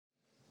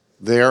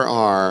There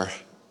are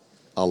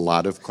a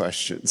lot of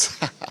questions.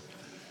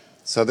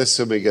 So this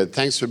will be good.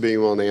 Thanks for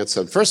being willing to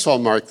answer. First of all,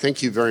 Mark,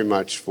 thank you very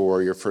much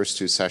for your first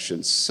two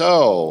sessions. A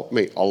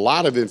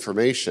lot of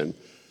information,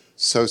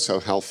 so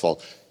helpful.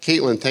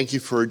 Caitlin, thank you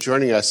for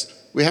joining us.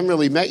 We haven't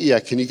really met you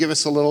yet. Can you give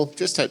us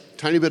just a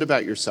tiny bit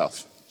about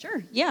yourself?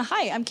 Sure. Yeah.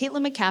 Hi, I'm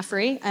Caitlin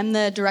McCaffrey. I'm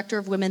the Director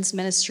of Women's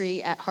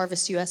Ministry at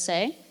Harvest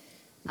USA.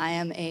 I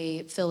am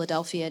a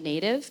Philadelphia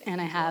native, and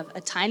I have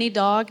a tiny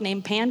dog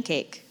named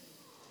Pancake.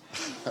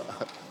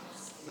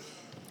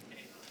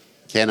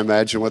 Can't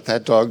imagine what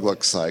that dog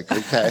looks like.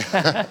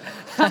 Okay.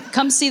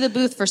 Come see the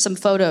booth for some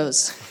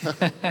photos.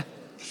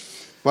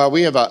 Well,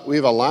 we have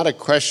a lot of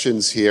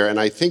questions here, and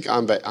I think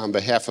on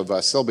behalf of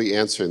us, they'll be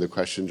answering the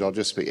questions. I'll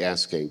just be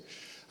asking.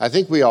 I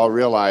think we all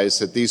realize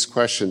that these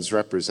questions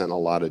represent a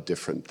lot of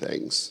different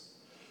things,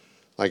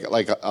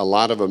 like a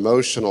lot of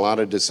emotion, a lot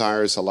of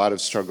desires, a lot of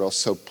struggle.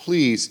 So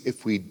please,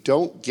 if we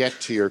don't get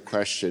to your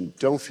question,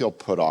 don't feel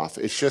put off.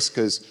 It's just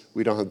because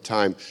we don't have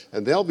time.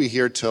 And they'll be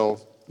here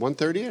till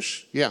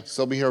 1:30-ish? Yeah,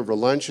 so they'll be here over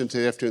lunch into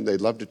the afternoon.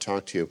 They'd love to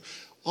talk to you.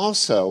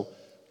 Also,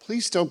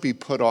 please don't be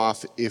put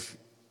off if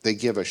they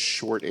give a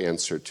short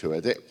answer to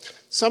it.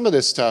 Some of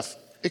this stuff,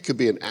 it could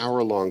be an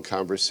hour-long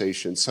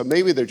conversation. So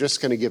maybe they're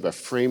just going to give a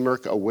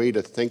framework, a way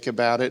to think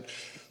about it.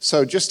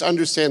 So just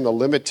understand the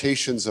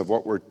limitations of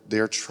what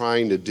they're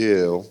trying to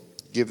do.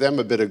 Give them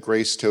a bit of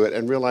grace to it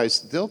and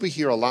realize they'll be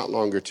here a lot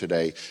longer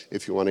today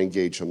if you want to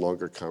engage in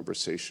longer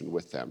conversation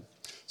with them.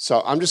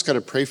 So I'm just going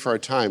to pray for our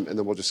time, and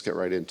then we'll just get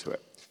right into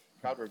it.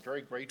 God, we're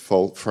very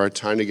grateful for our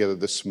time together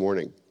this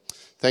morning.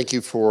 Thank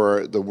you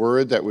for the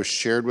word that was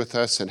shared with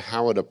us and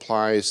how it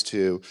applies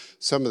to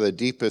some of the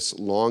deepest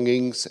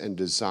longings and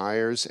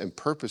desires and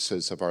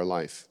purposes of our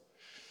life.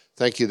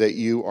 Thank you that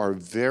you are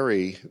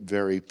very,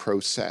 very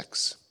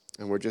pro-sex.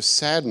 And we're just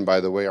saddened by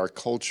the way our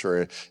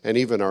culture and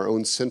even our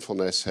own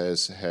sinfulness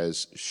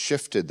has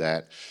shifted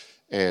that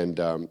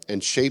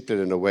and shaped it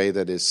in a way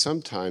that is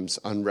sometimes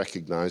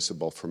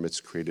unrecognizable from its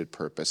created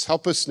purpose.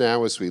 Help us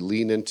now as we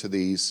lean into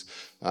these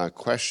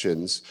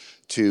questions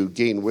to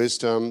gain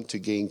wisdom, to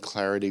gain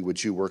clarity.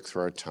 Would you work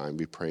through our time?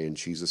 We pray in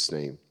Jesus'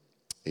 name.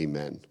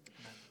 Amen.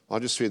 I'll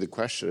just read the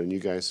question and you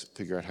guys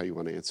figure out how you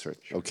want to answer it.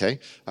 Okay?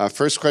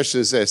 First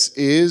question is this: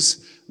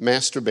 is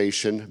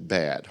masturbation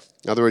bad?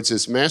 In other words,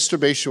 is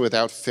masturbation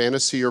without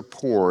fantasy or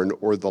porn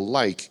or the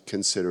like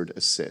considered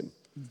a sin?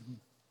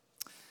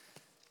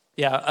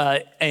 Yeah,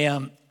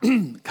 a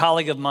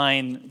colleague of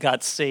mine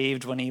got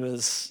saved when he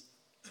was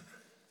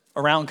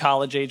around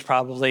college age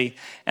probably,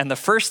 and the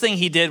first thing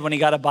he did when he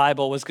got a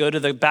Bible was go to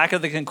the back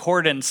of the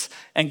concordance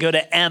and go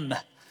to M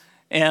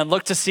and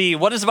look to see,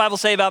 what does the Bible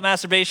say about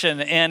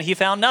masturbation? And he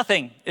found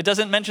nothing. It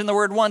doesn't mention the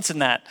word once in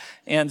that.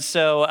 And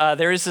so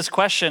there is this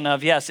question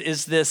of, yes,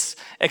 is this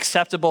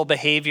acceptable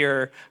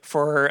behavior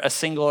for a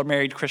single or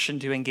married Christian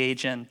to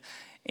engage in?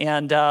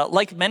 And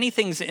like many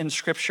things in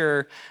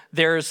Scripture,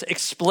 there's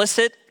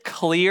explicit,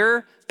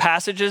 clear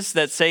passages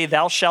that say,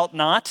 thou shalt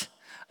not.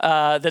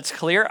 That's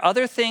clear.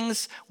 Other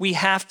things we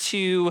have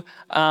to,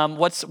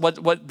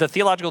 what the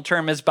theological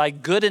term is, by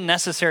good and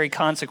necessary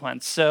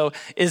consequence. So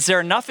is there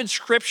enough in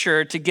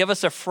Scripture to give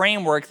us a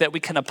framework that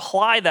we can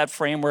apply that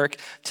framework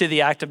to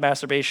the act of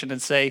masturbation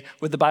and say,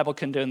 would the Bible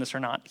condone this or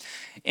not?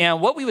 And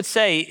what we would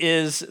say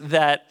is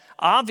that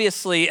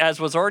obviously, as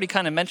was already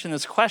kind of mentioned in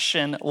this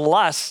question,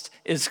 lust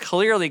is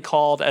clearly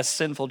called as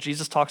sinful.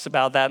 Jesus talks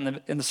about that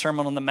in the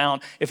Sermon on the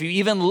Mount. If you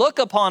even look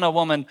upon a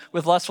woman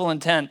with lustful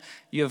intent,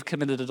 you have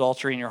committed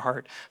adultery in your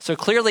heart. So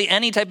clearly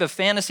any type of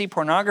fantasy,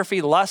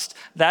 pornography, lust,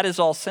 that is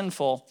all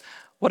sinful.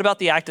 What about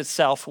the act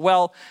itself?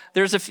 Well,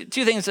 there's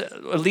two things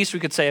at least we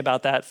could say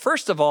about that.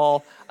 First of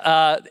all,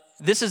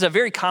 this is a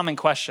very common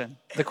question,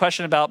 the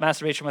question about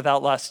masturbation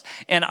without lust.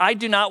 And I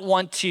do not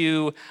want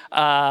to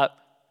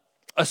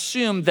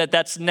assume that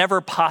that's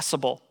never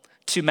possible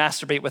to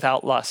masturbate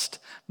without lust,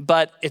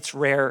 but it's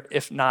rare,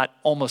 if not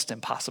almost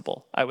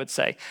impossible, I would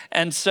say.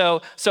 And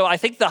so I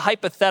think the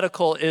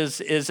hypothetical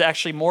is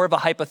actually more of a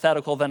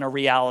hypothetical than a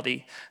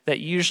reality, that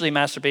usually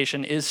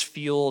masturbation is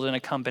fueled and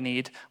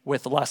accompanied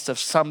with lust of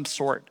some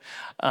sort.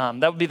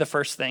 That would be the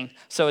first thing.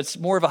 So it's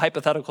more of a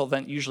hypothetical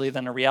than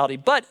a reality.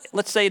 But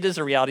let's say it is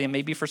a reality, and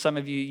maybe for some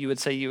of you, you would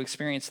say you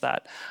experienced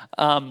that.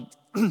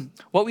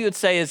 What we would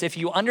say is, if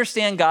you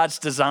understand God's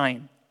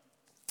design,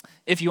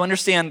 if you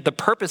understand the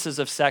purposes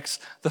of sex,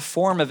 the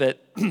form of it,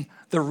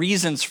 the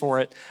reasons for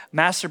it,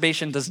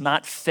 masturbation does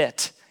not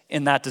fit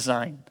in that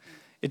design.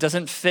 It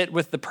doesn't fit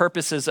with the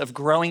purposes of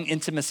growing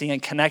intimacy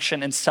and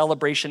connection and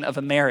celebration of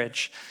a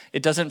marriage.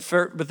 It doesn't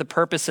fit with the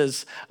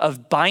purposes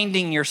of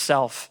binding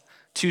yourself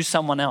to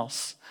someone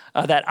else.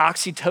 That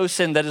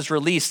oxytocin that is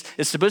released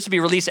is supposed to be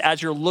released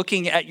as you're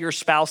looking at your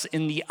spouse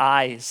in the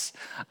eyes.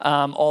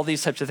 All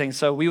these types of things.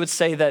 So we would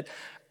say that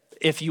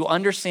if you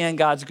understand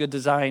God's good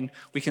design,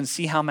 we can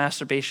see how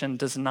masturbation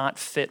does not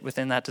fit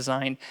within that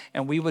design.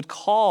 And we would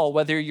call,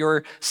 whether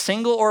you're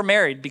single or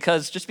married,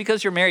 because just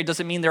because you're married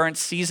doesn't mean there aren't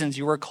seasons.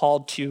 You are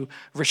called to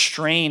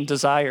restrain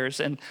desires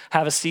and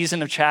have a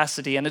season of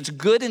chastity. And it's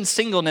good in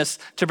singleness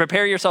to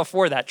prepare yourself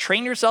for that.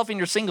 Train yourself in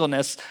your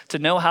singleness to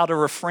know how to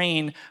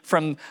refrain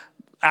from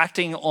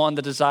acting on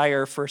the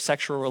desire for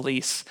sexual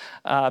release,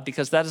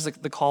 because that is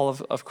the call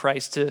of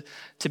Christ,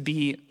 to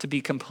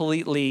be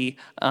completely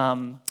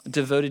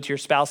devoted to your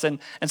spouse. And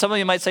some of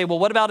you might say, well,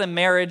 what about in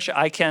marriage?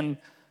 I can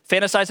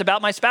fantasize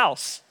about my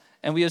spouse.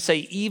 And we would say,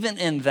 even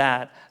in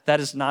that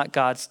is not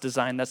God's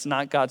design. That's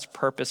not God's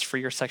purpose for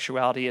your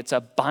sexuality. It's a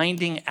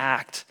binding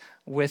act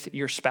with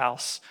your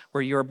spouse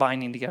where you're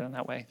binding together in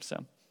that way.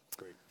 So,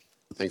 great.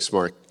 Thanks,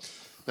 Mark.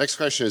 Next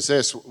question is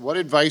this: what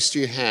advice do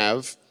you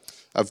have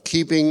of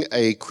keeping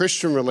a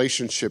Christian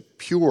relationship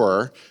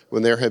pure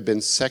when there have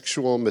been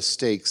sexual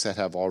mistakes that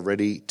have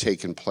already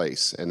taken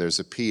place? And there's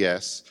a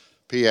P.S.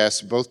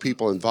 Both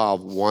people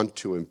involved want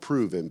to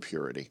improve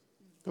impurity.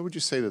 What would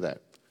you say to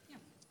that?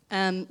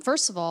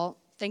 First of all,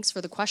 thanks for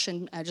the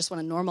question. I just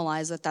want to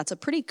normalize that that's a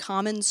pretty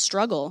common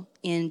struggle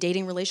in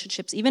dating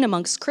relationships, even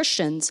amongst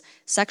Christians.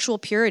 Sexual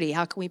purity,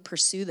 how can we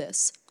pursue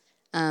this?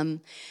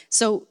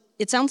 So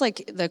it sounds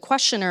like the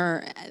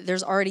questioner,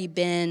 there's already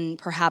been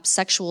perhaps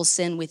sexual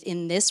sin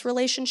within this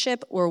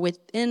relationship or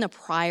within a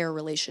prior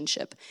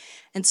relationship.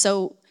 And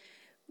so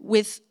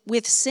with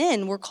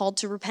sin, we're called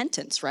to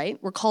repentance, right?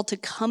 We're called to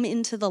come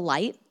into the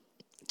light,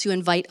 to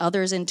invite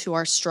others into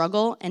our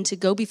struggle, and to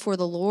go before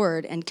the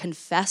Lord and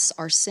confess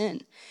our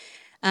sin.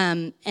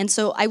 And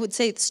so I would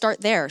say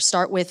start there.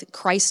 Start with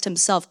Christ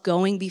himself,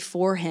 going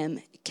before him,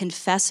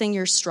 confessing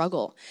your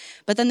struggle.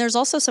 But then there's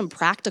also some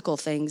practical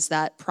things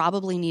that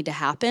probably need to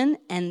happen,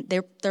 and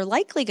they're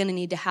likely going to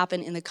need to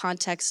happen in the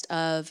context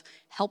of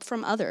help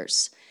from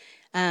others.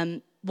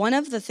 One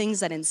of the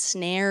things that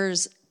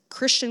ensnares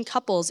Christian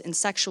couples in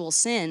sexual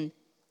sin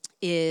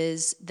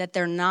is that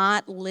they're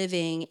not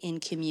living in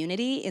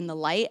community, in the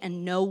light,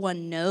 and no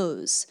one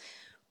knows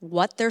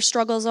what their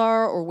struggles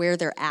are or where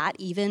they're at,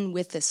 even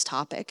with this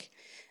topic.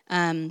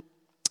 And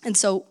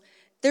so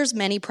there's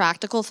many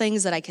practical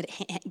things that I could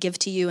give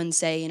to you and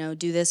say,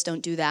 do this,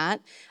 don't do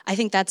that. I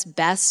think that's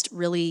best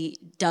really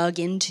dug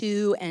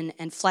into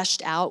and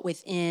fleshed out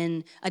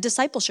within a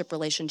discipleship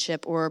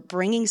relationship or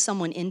bringing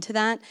someone into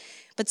that.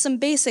 But some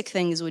basic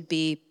things would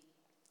be,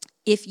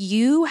 if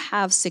you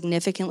have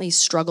significantly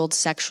struggled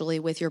sexually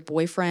with your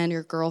boyfriend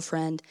or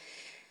girlfriend,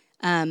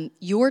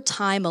 your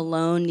time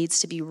alone needs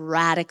to be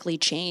radically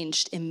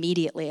changed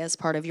immediately as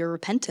part of your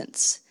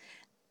repentance.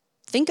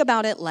 Think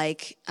about it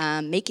like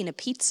making a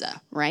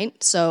pizza,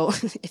 right? So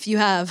if you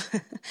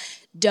have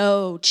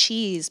dough,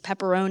 cheese,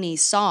 pepperoni,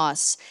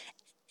 sauce,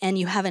 and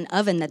you have an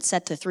oven that's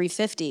set to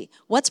 350,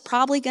 what's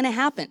probably going to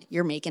happen?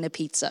 You're making a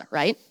pizza,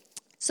 right?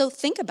 So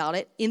think about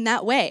it in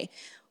that way.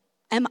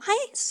 Am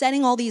I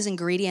setting all these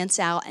ingredients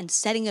out and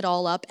setting it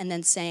all up and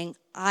then saying,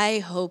 I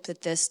hope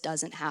that this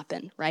doesn't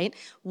happen, right?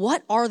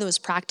 What are those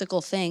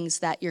practical things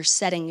that you're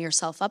setting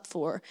yourself up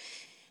for?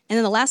 And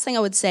then the last thing I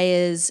would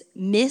say is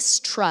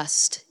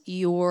mistrust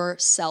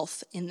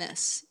yourself in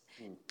this,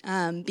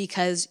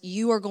 because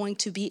you are going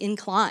to be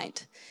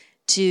inclined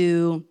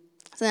to,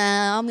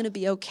 I'm going to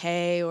be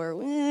okay, or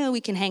we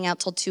can hang out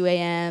till 2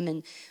 a.m.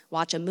 and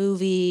watch a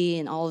movie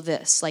and all of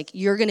this. Like,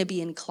 you're going to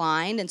be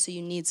inclined, and so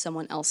you need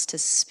someone else to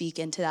speak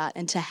into that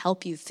and to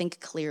help you think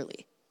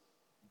clearly.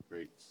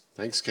 Great.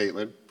 Thanks,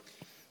 Caitlin.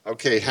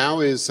 Okay,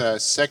 how is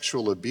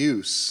sexual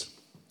abuse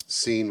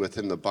seen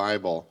within the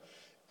Bible?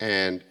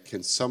 And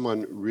can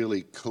someone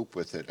really cope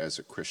with it as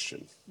a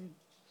Christian?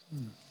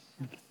 Can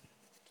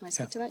I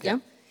speak to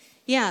that?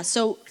 Yeah,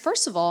 so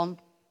first of all,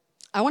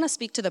 I want to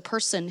speak to the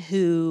person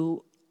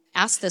who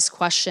asked this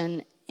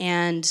question.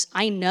 And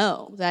I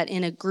know that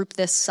in a group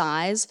this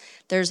size,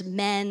 there's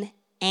men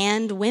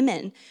and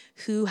women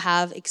who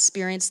have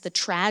experienced the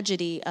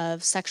tragedy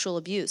of sexual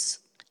abuse.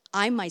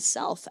 I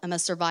myself am a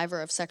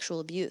survivor of sexual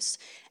abuse.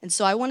 And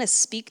so I want to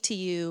speak to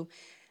you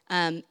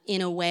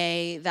in a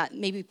way that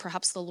maybe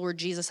perhaps the Lord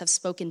Jesus have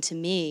spoken to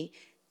me,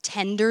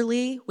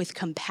 tenderly, with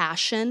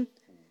compassion,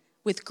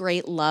 with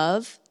great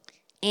love.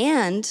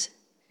 And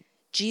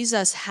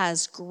Jesus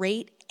has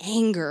great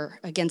anger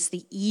against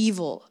the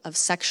evil of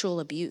sexual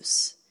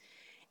abuse.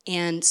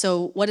 And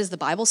so what does the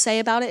Bible say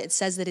about it? It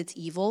says that it's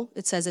evil.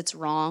 It says it's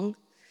wrong.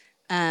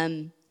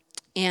 And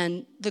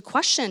the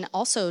question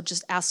also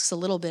just asks a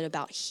little bit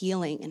about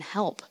healing and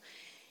help.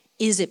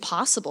 Is it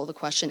possible, the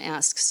question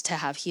asks, to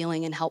have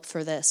healing and help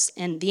for this?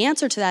 And the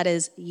answer to that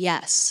is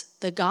yes.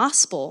 The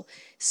gospel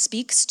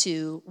speaks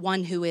to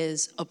one who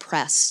is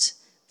oppressed.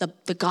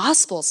 The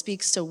gospel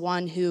speaks to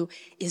one who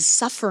is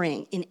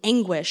suffering in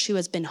anguish, who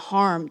has been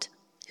harmed,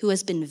 who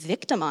has been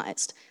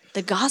victimized.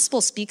 The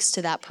gospel speaks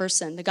to that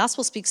person. The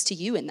gospel speaks to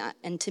you in that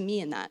and to me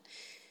in that.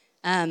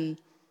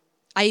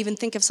 I even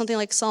think of something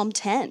like Psalm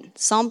 10.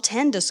 Psalm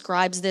 10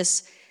 describes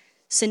this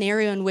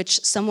scenario in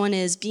which someone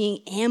is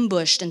being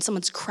ambushed and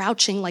someone's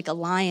crouching like a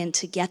lion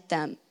to get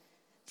them.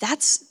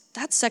 That's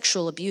that's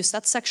sexual abuse.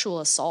 That's sexual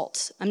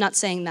assault. I'm not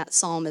saying that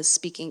psalm is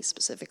speaking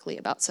specifically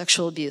about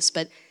sexual abuse,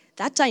 but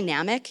that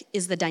dynamic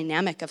is the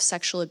dynamic of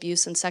sexual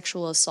abuse and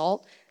sexual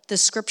assault. The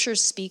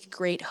scriptures speak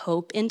great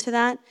hope into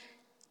that.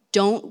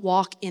 Don't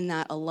walk in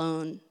that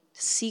alone.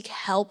 Seek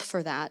help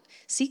for that.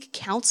 Seek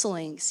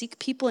counseling. Seek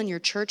people in your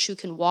church who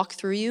can walk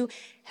through you,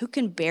 who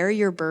can bear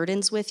your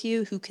burdens with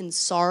you, who can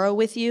sorrow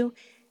with you,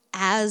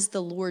 as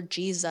the Lord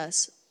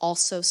Jesus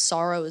also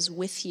sorrows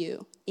with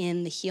you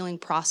in the healing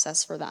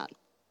process for that.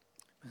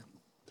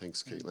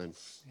 Thanks, Caitlin.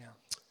 Yeah.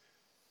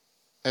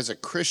 As a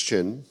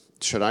Christian,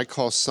 should I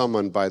call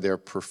someone by their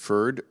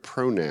preferred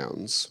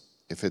pronouns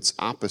if it's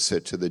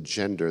opposite to the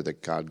gender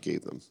that God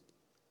gave them?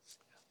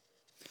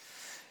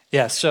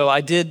 Yeah, so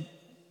I did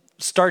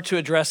start to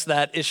address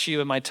that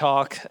issue in my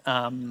talk.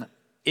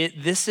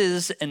 This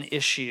is an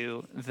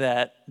issue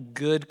that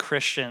good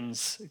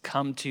Christians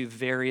come to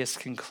various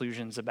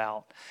conclusions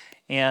about.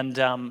 And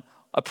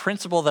a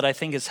principle that I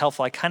think is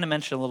helpful, I kind of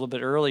mentioned a little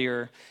bit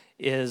earlier,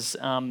 is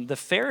the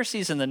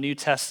Pharisees in the New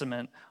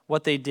Testament,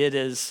 what they did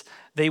is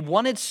they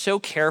wanted so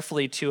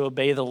carefully to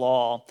obey the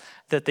law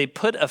that they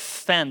put a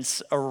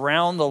fence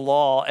around the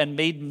law and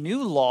made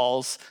new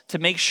laws to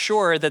make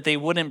sure that they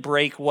wouldn't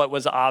break what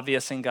was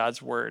obvious in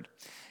God's word.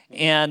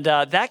 And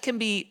that can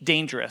be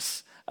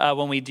dangerous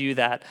when we do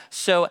that.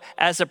 So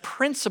as a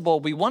principle,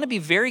 we want to be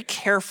very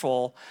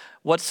careful.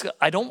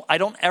 I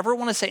don't ever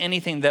want to say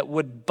anything that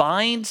would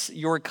bind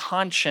your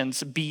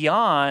conscience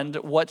beyond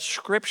what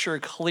Scripture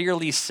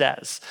clearly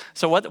says.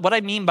 So what I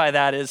mean by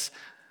that is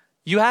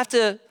you have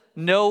to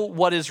know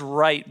what is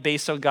right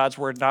based on God's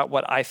word, not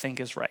what I think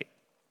is right.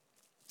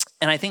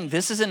 And I think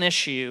this is an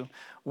issue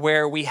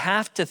where we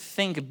have to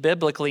think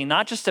biblically,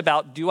 not just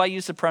about do I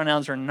use the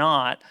pronouns or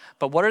not,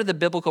 but what are the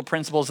biblical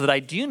principles that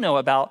I do know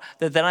about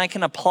that then I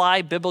can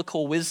apply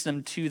biblical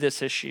wisdom to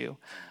this issue.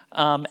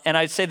 And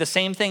I'd say the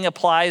same thing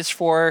applies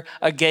for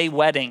a gay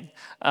wedding.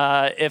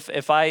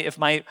 If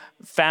my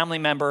family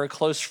member or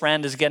close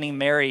friend is getting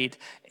married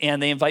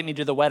and they invite me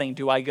to the wedding,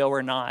 do I go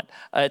or not?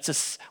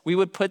 We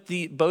would put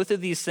both of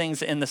these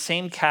things in the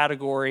same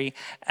category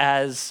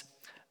as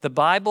the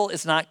Bible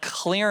is not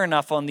clear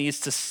enough on these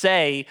to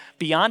say,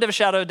 beyond a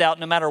shadow of doubt,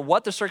 no matter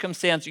what the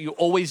circumstance, you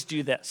always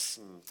do this.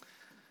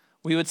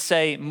 We would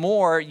say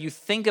more, you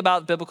think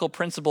about biblical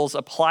principles,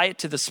 apply it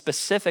to the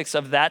specifics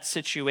of that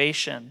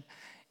situation,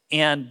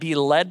 and be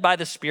led by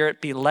the Spirit,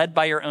 be led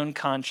by your own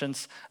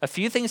conscience. A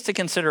few things to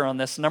consider on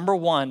this. Number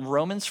one,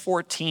 Romans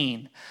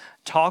 14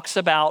 talks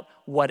about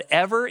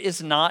whatever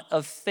is not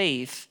of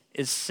faith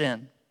is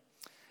sin.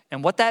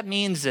 And what that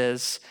means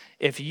is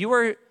if you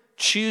are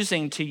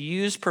choosing to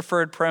use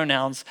preferred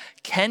pronouns,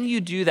 can you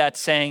do that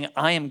saying,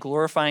 I am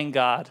glorifying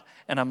God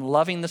and I'm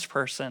loving this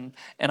person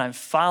and I'm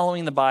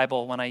following the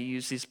Bible when I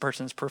use these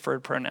person's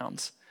preferred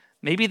pronouns?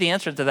 Maybe the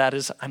answer to that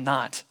is I'm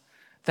not.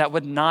 That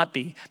would not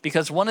be,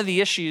 because one of the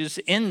issues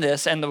in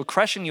this and the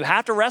question you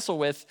have to wrestle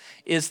with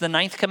is the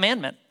 9th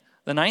commandment.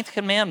 The 9th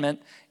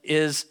commandment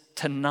is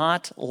to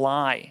not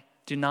lie.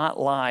 Do not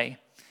lie.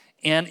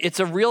 And it's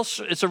a real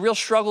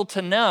struggle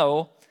to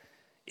know,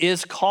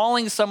 is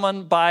calling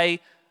someone by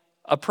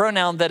a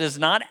pronoun that is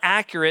not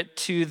accurate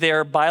to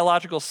their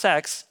biological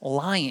sex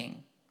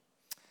lying.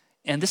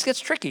 And this gets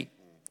tricky.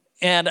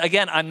 And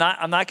again, I'm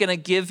not going to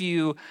give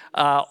you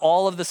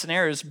all of the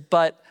scenarios,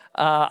 but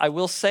I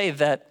will say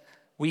that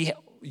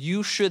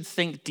you should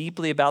think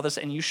deeply about this,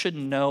 and you should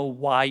know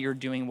why you're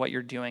doing what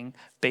you're doing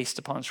based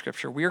upon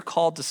Scripture. We are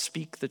called to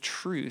speak the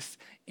truth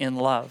in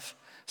love.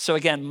 So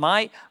again,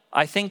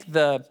 I think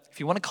if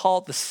you want to call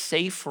it the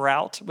safe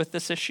route with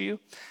this issue,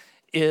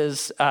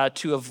 is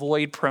to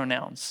avoid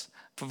pronouns.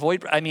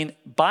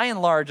 By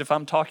and large, if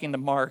I'm talking to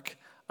Mark,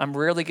 I'm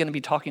rarely going to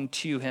be talking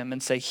to him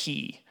and say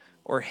he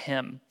or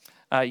him.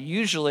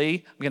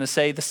 Usually, I'm going to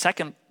say the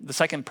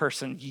second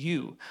person,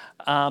 you.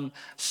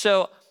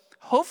 So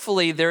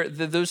hopefully,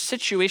 those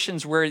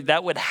situations where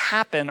that would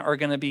happen are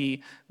going to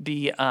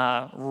be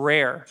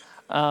rare.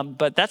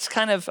 But that's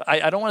kind of,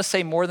 I don't want to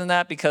say more than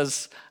that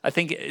because I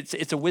think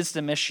it's a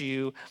wisdom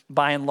issue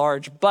by and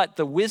large, but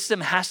the wisdom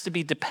has to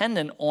be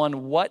dependent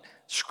on what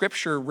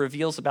Scripture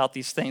reveals about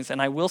these things.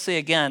 And I will say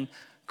again,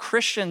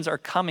 Christians are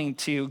coming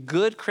to,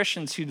 good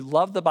Christians who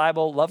love the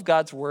Bible, love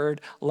God's word,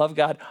 love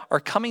God, are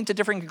coming to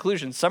different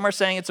conclusions. Some are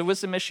saying it's a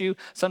wisdom issue.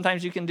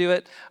 Sometimes you can do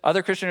it.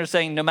 Other Christians are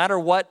saying no matter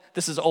what,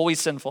 this is always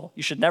sinful.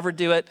 You should never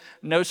do it.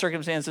 No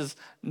circumstances,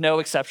 no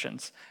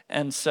exceptions.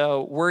 And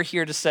so we're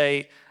here to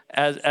say,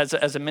 as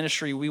a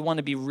ministry, we want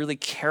to be really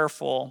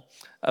careful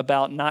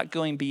about not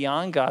going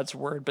beyond God's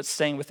word, but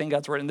staying within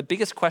God's word. And the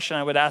biggest question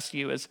I would ask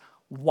you is,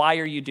 why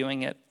are you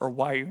doing it or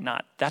why are you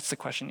not? That's the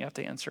question you have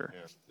to answer.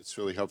 Yeah, it's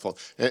really helpful.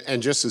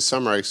 And just to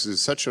summarize,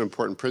 it's such an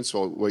important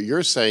principle. What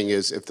you're saying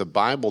is if the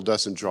Bible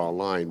doesn't draw a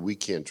line, we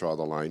can't draw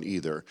the line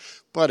either.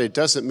 But it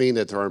doesn't mean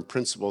that there aren't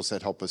principles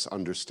that help us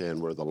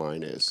understand where the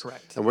line is.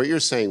 Correct. And what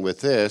you're saying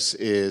with this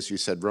is you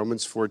said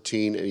Romans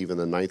 14 and even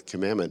the 9th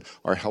commandment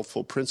are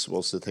helpful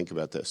principles to think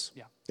about this.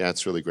 Yeah,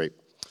 it's really great.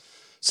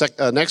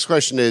 Next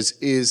question is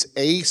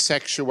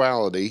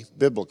asexuality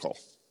biblical?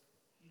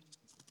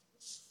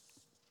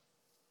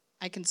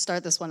 I can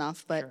start this one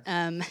off, but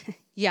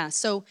yeah.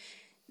 So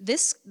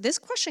this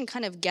question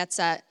kind of gets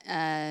at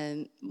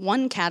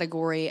one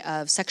category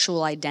of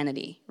sexual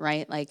identity,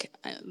 right? Like,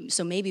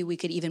 so maybe we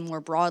could even more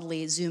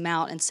broadly zoom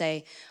out and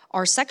say,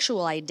 are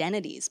sexual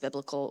identities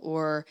biblical?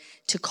 Or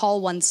to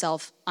call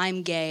oneself,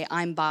 I'm gay,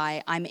 I'm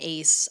bi, I'm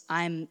ace,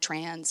 I'm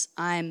trans,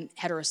 I'm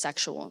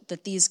heterosexual,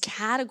 that these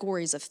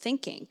categories of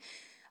thinking,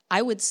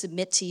 I would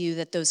submit to you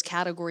that those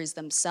categories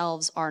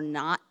themselves are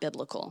not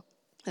biblical.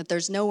 That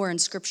there's nowhere in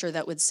Scripture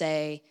that would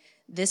say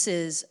this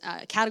is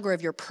a category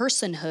of your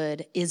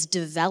personhood is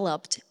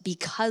developed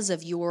because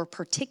of your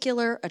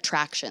particular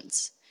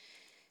attractions.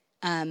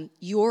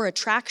 Your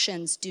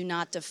attractions do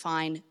not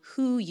define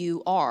who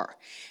you are.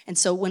 And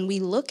so when we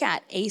look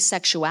at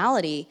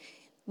asexuality,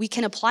 we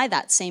can apply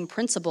that same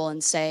principle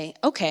and say,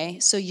 okay,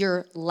 so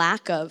your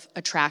lack of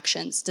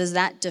attractions, does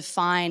that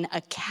define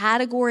a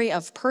category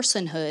of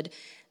personhood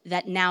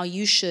that now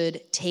you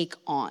should take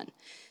on?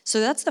 So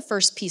that's the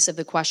first piece of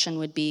the question,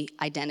 would be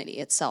identity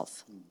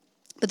itself.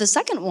 But the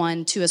second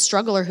one, to a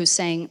struggler who's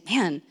saying,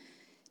 man,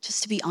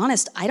 just to be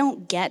honest, I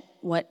don't get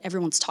what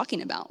everyone's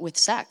talking about with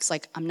sex.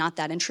 Like, I'm not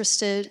that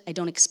interested. I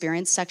don't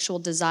experience sexual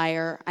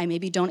desire. I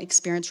maybe don't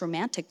experience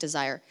romantic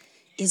desire.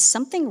 Is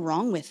something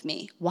wrong with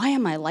me? Why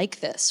am I like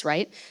this,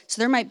 right? So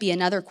there might be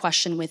another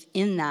question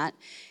within that.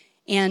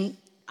 And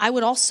I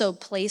would also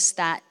place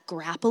that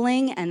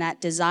grappling and that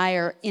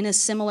desire in a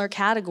similar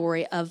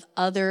category of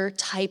other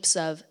types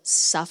of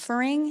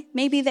suffering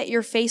maybe that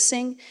you're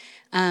facing,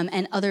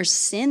 and other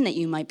sin that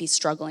you might be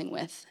struggling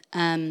with.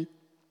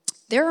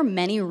 There are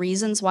many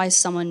reasons why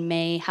someone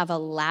may have a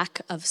lack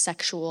of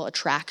sexual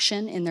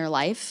attraction in their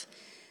life.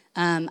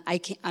 I'm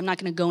not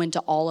going to go into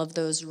all of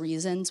those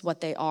reasons, what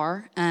they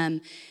are,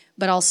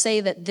 but I'll say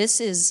that this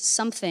is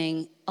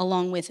something,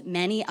 along with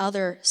many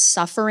other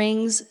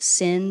sufferings,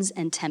 sins,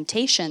 and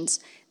temptations,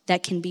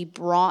 that can be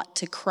brought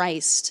to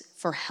Christ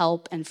for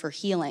help and for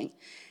healing.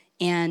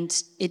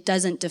 And it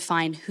doesn't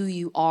define who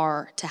you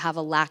are to have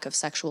a lack of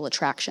sexual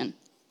attraction.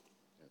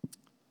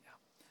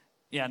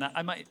 Yeah, and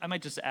I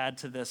might just add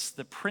to this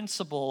the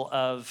principle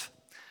of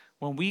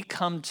when we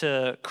come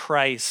to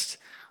Christ,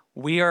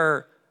 we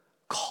are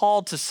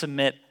called to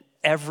submit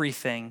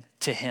everything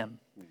to him,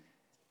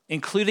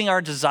 including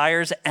our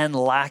desires and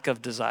lack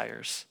of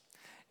desires.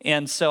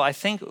 And so I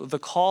think the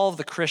call of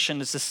the Christian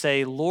is to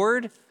say,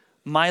 Lord,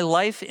 my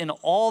life in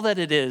all that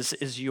it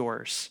is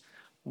yours.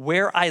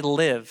 Where I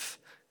live,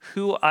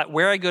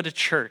 where I go to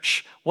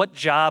church, what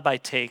job I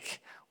take,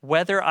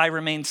 whether I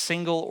remain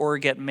single or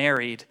get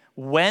married,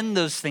 when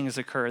those things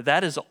occur,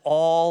 that is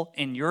all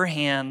in your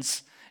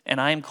hands, and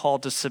I am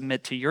called to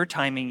submit to your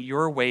timing,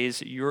 your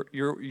ways,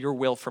 your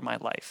will for my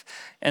life.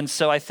 And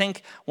so I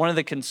think one of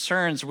the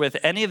concerns with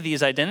any of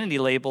these identity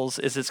labels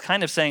is it's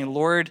kind of saying,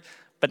 Lord,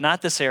 but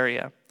not this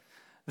area.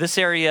 This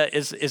area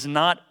is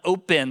not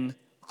open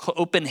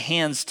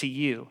hands to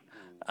you.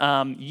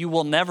 I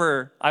will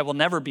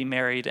never be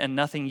married, and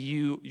nothing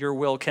your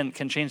will can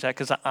change that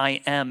because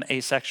I am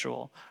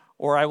asexual.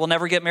 Or I will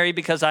never get married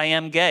because I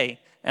am gay,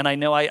 and I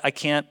know I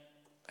can't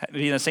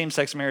be in a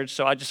same-sex marriage,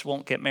 so I just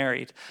won't get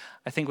married.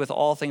 I think with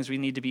all things, we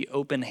need to be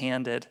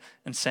open-handed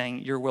and saying,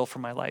 your will for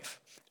my life,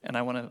 and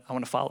I want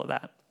to follow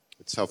that.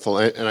 It's helpful,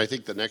 and I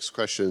think the next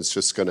question is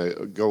just going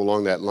to go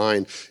along that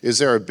line. Is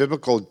there a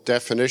biblical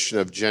definition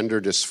of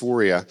gender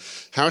dysphoria?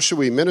 How should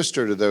we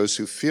minister to those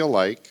who feel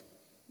like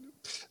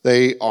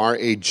they are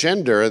a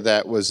gender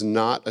that was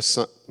not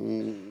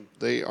assigned?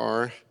 They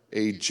are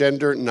a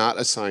gender not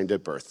assigned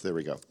at birth. There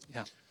we go.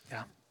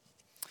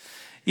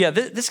 Yeah,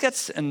 this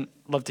gets, and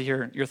love to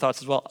hear your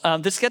thoughts as well.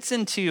 This gets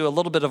into a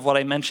little bit of what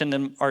I mentioned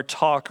in our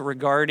talk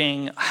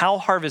regarding how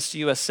Harvest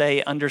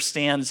USA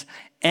understands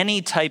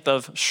any type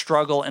of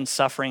struggle and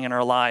suffering in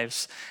our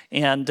lives.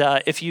 And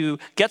if you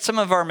get some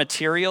of our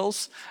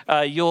materials,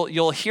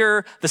 you'll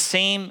hear the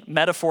same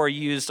metaphor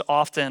used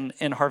often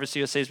in Harvest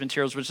USA's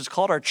materials, which is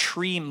called our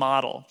tree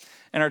model.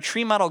 And our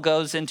tree model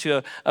goes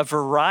into a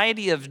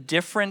variety of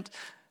different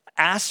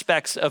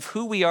aspects of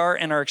who we are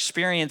and our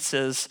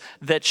experiences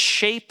that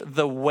shape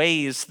the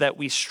ways that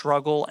we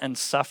struggle and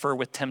suffer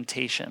with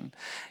temptation.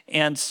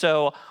 And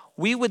so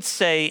we would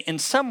say in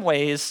some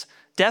ways,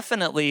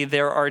 definitely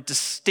there are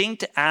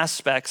distinct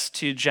aspects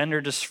to gender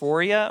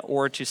dysphoria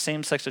or to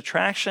same-sex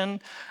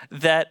attraction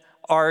that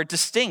are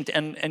distinct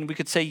and we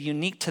could say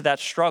unique to that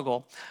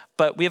struggle.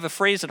 But we have a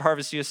phrase at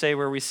Harvest USA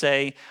where we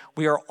say,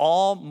 we are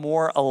all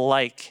more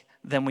alike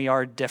than we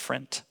are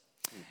different.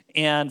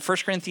 And 1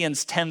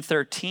 Corinthians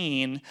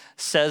 10:13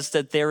 says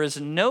that there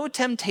is no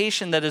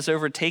temptation that has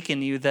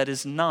overtaken you that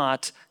is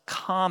not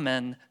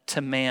common to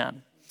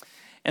man.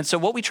 And so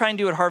what we try and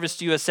do at Harvest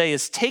USA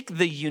is take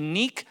the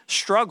unique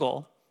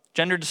struggle,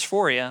 gender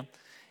dysphoria,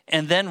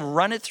 and then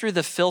run it through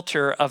the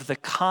filter of the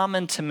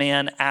common to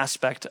man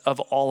aspect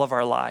of all of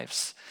our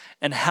lives.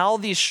 and how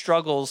these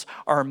struggles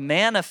are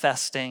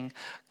manifesting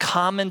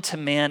common to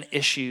man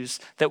issues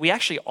that we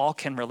actually all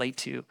can relate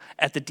to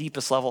at the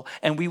deepest level.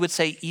 And we would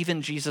say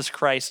even Jesus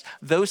Christ,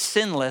 though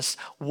sinless,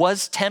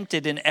 was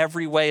tempted in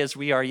every way as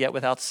we are, yet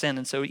without sin.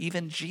 And so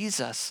even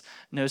Jesus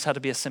knows how to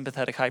be a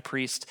sympathetic high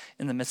priest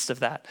in the midst of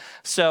that.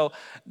 So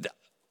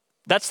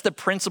that's the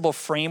principal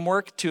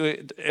framework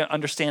to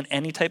understand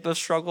any type of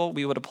struggle.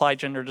 We would apply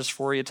gender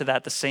dysphoria to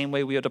that the same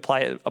way we would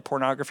apply a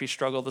pornography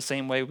struggle, the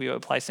same way we would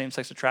apply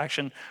same-sex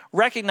attraction,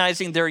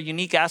 recognizing there are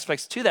unique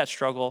aspects to that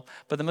struggle.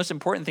 But the most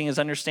important thing is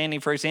understanding,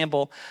 for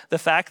example, the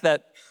fact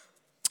that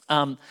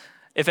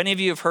if any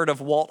of you have heard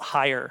of Walt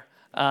Heyer,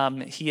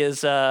 he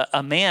is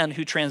a man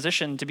who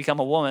transitioned to become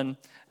a woman,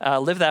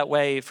 lived that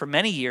way for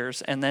many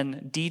years, and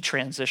then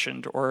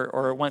detransitioned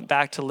or went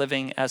back to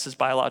living as his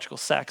biological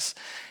sex.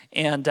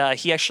 And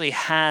he actually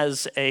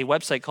has a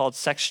website called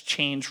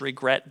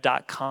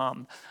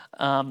sexchangeregret.com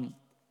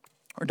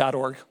or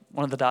 .org,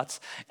 one of the dots.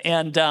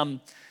 And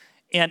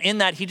in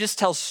that, he just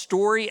tells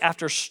story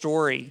after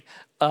story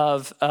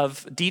of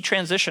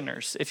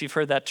detransitioners, if you've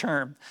heard that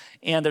term.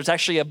 And there's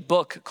actually a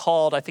book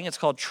called, I think it's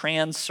called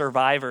Trans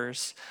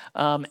Survivors.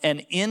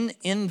 And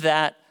in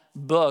that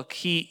book,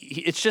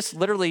 it's just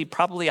literally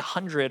probably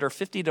 100 or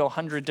 50 to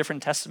 100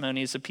 different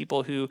testimonies of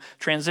people who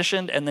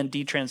transitioned and then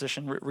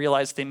detransitioned,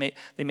 realized they made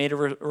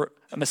a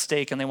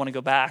mistake and they want to go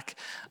back.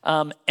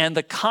 And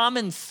the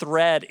common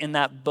thread in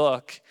that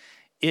book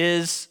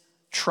is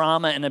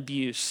trauma and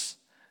abuse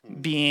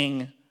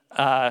being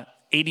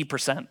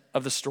 80%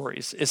 of the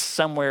stories is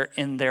somewhere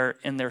in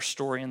their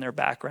story, in their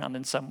background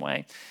in some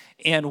way.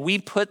 And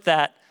we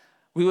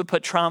would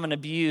put trauma and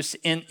abuse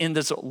in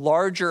this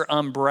larger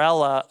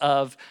umbrella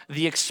of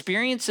the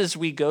experiences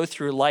we go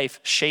through life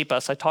shape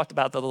us. I talked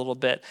about that a little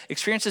bit.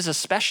 Experiences,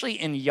 especially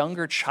in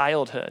younger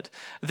childhood,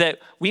 that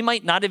we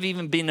might not have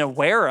even been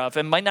aware of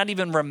and might not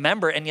even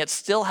remember, and yet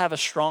still have a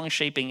strong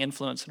shaping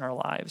influence in our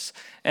lives.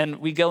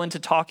 And we go into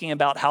talking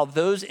about how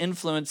those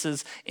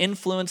influences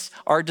influence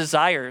our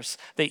desires.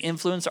 They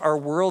influence our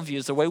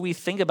worldviews, the way we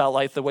think about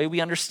life, the way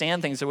we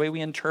understand things, the way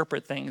we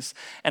interpret things.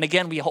 And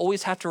again, we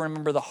always have to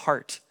remember the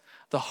heart.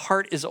 The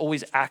heart is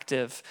always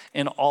active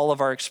in all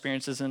of our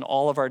experiences and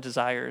all of our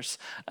desires.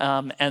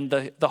 And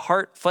the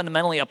heart,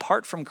 fundamentally,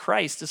 apart from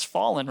Christ, is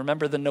fallen.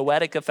 Remember the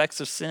noetic effects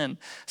of sin.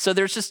 So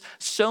there's just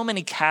so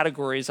many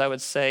categories, I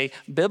would say,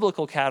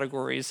 biblical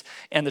categories.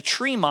 And the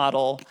tree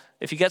model,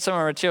 if you get some of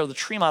our material, the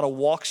tree model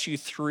walks you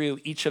through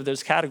each of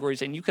those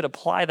categories. And you could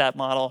apply that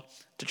model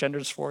to gender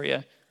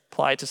dysphoria,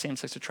 apply it to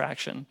same-sex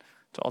attraction,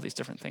 to all these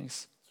different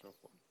things.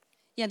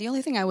 Yeah, the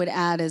only thing I would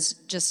add is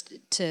just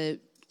to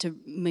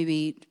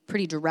maybe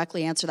pretty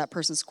directly answer that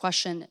person's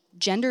question.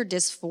 Gender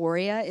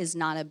dysphoria is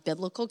not a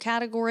biblical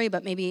category,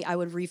 but maybe I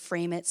would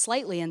reframe it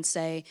slightly and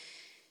say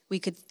we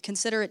could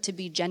consider it to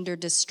be gender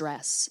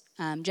distress.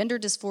 Gender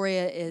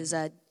dysphoria is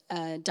a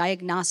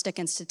diagnostic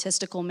and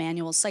statistical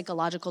manual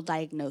psychological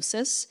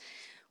diagnosis,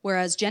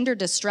 whereas gender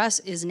distress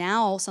is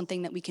now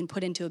something that we can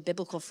put into a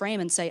biblical frame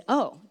and say,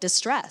 oh,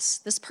 distress,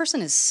 this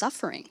person is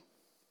suffering.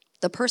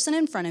 The person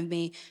in front of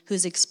me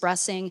who's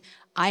expressing,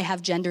 I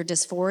have gender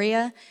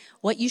dysphoria,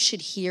 what you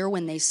should hear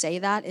when they say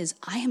that is,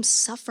 I am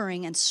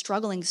suffering and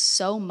struggling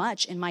so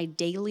much in my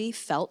daily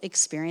felt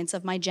experience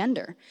of my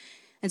gender.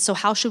 And so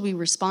how should we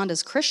respond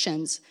as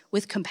Christians?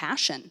 With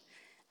compassion.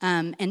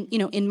 And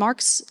in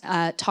Mark's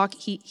talk,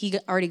 he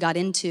already got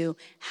into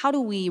how do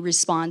we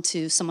respond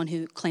to someone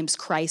who claims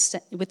Christ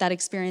with that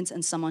experience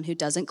and someone who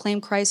doesn't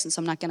claim Christ, and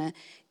so I'm not going to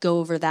go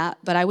over that,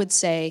 but I would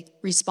say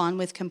respond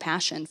with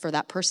compassion for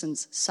that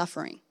person's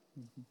suffering.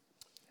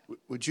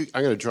 I'm going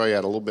to draw you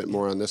out a little bit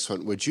more on this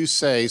one. Would you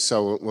say,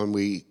 so when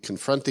we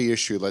confront the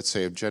issue, let's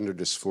say, of gender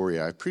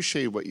dysphoria, I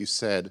appreciate what you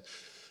said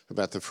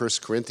about the 1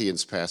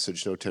 Corinthians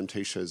passage, no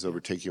temptation has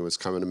overtaken you as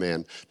common to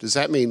man. Does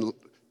that mean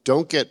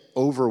don't get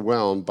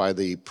overwhelmed by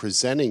the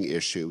presenting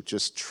issue,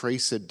 just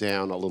trace it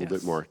down a little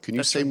bit more? Can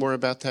you say more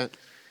about that?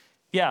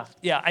 Yeah.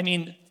 I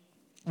mean,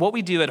 what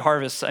we do at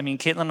Harvest,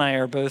 Caitlin and I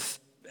are both,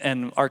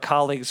 and our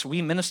colleagues,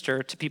 we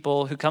minister to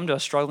people who come to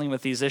us struggling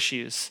with these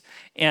issues.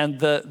 And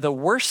the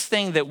worst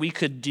thing that we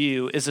could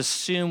do is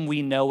assume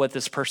we know what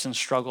this person's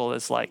struggle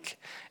is like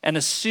and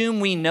assume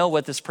we know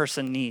what this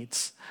person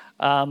needs.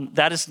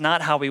 That is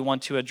not how we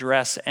want to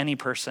address any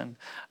person.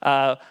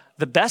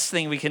 The best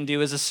thing we can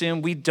do is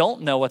assume we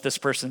don't know what this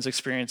person's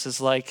experience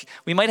is like.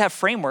 We might have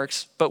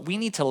frameworks, but we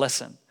need to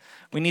listen.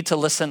 We need to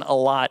listen a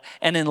lot.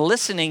 And in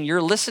listening,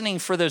 you're listening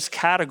for those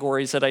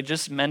categories that I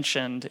just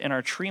mentioned in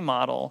our tree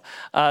model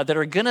that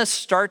are going to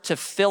start to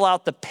fill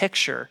out the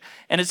picture.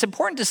 And it's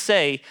important to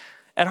say,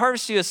 at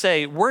Harvest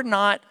USA, we're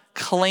not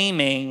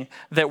claiming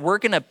that we're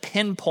going to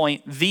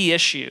pinpoint the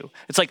issue.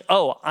 It's like,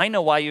 oh, I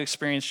know why you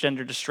experience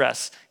gender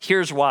distress.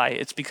 Here's why.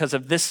 It's because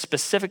of this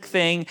specific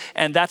thing,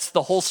 and that's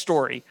the whole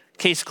story.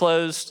 Case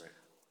closed.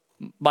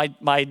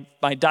 my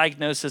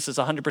diagnosis is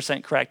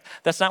 100% correct.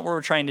 That's not what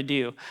we're trying to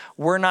do.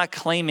 We're not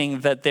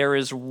claiming that there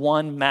is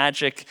one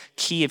magic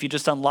key. If you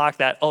just unlock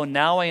that, oh,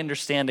 now I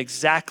understand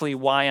exactly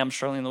why I'm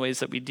struggling in the ways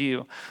that we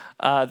do.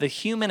 The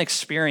human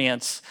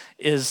experience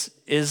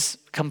is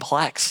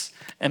complex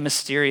and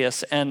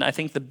mysterious. And I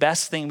think the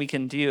best thing we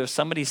can do if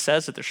somebody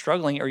says that they're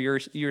struggling or you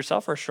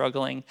yourself are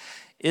struggling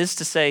is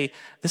to say,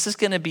 this is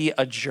going to be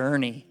a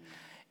journey.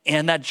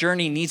 And that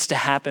journey needs to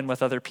happen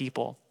with other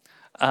people.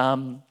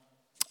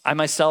 I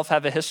myself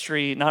have a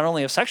history not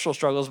only of sexual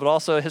struggles, but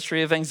also a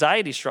history of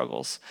anxiety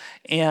struggles.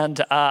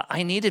 And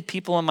I needed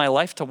people in my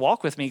life to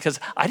walk with me because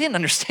I didn't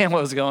understand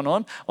what was going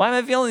on. Why am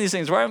I feeling these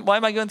things? Why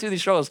am I going through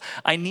these struggles?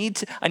 I need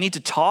to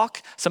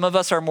talk. Some of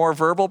us are more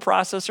verbal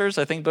processors.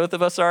 I think both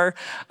of us are.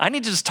 I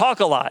need to just talk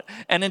a lot.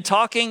 And in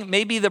talking,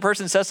 maybe the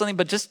person says something,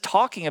 but just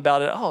talking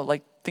about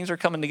it, things are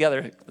coming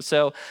together.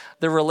 So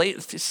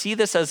see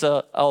this as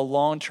a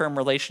long-term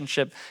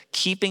relationship,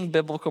 keeping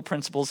biblical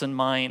principles in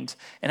mind.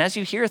 And as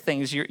you hear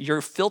things,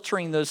 you're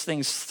filtering those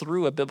things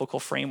through a biblical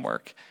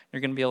framework.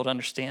 You're going to be able to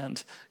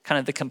understand kind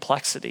of the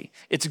complexity.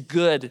 It's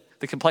good.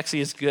 The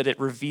complexity is good. It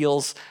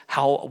reveals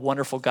how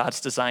wonderful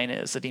God's design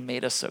is, that he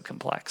made us so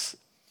complex.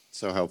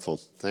 So helpful.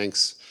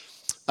 Thanks.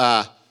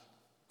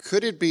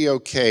 Could it be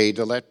okay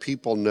to let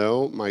people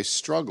know my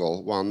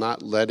struggle while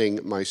not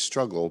letting my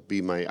struggle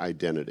be my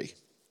identity?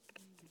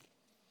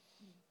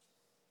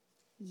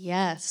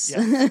 Yes.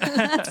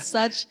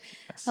 That's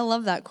I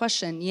love that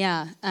question.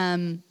 Yeah.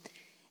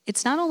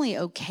 It's not only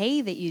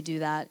okay that you do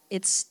that,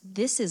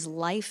 this is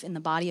life in the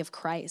body of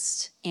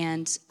Christ.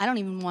 And I don't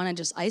even want to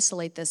just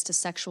isolate this to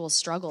sexual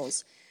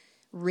struggles.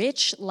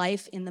 Rich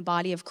life in the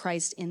body of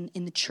Christ in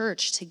the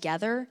church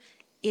together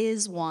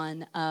is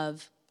one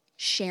of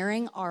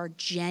sharing our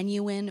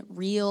genuine,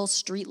 real,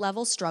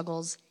 street-level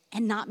struggles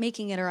and not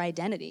making it our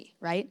identity,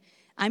 right?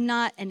 I'm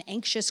not an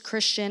anxious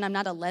Christian. I'm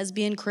not a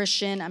lesbian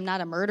Christian. I'm not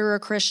a murderer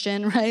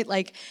Christian, right?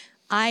 Like,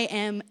 I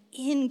am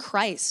in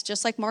Christ,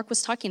 just like Mark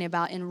was talking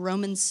about in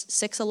Romans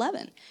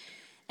 6:11.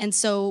 And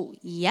so,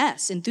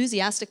 yes,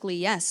 enthusiastically,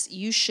 yes,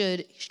 you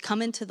should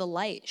come into the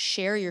light,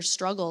 share your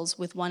struggles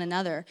with one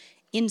another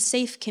in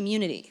safe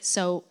community.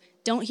 So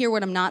don't hear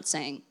what I'm not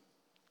saying.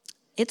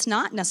 It's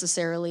not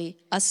necessarily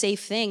a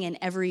safe thing in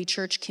every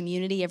church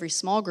community, every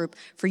small group,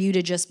 for you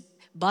to just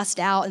bust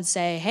out and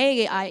say,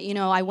 hey,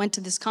 I went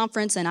to this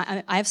conference and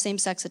I have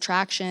same-sex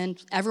attraction.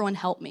 Everyone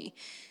help me.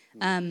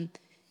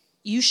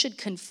 You should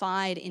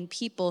confide in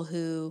people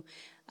who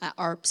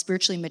are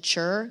spiritually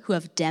mature, who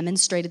have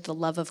demonstrated the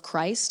love of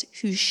Christ,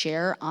 who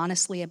share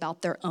honestly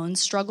about their own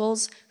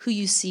struggles, who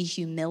you see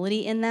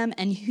humility in them,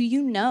 and who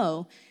you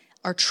know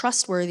are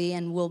trustworthy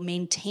and will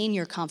maintain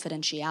your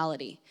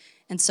confidentiality.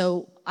 And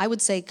so I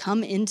would say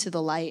come into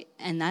the light,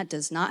 and that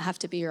does not have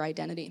to be your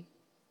identity.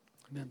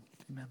 Amen.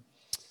 Amen.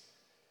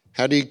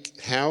 How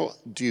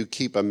do you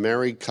keep a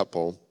married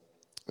couple,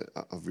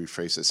 I'll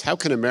rephrase this, how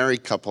can a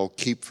married couple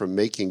keep from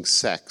making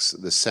sex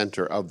the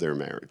center of their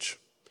marriage?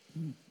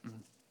 Mm-hmm.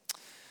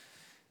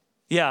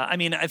 Yeah,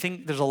 I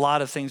think there's a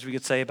lot of things we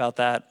could say about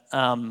that.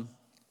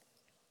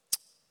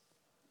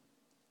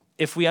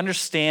 If we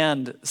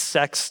understand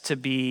sex to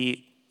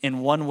be, in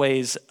one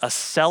ways, a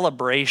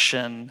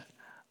celebration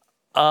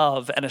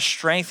of and a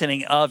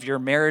strengthening of your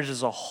marriage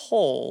as a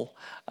whole,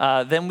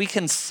 then we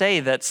can say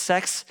that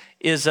sex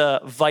is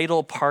a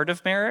vital part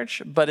of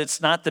marriage, but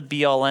it's not the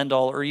be-all,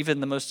 end-all, or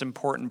even the most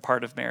important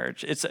part of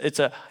marriage. It's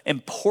an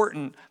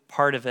important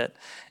part of it.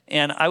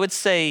 And I would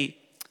say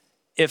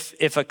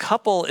if a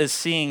couple is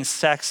seeing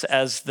sex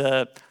as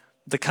the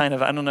kind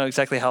of, I don't know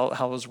exactly how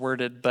it was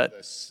worded, but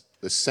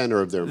the center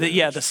of their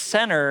marriage. The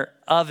center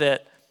of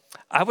it,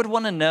 I would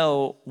want to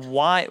know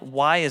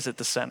why is it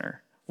the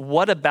center?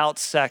 What about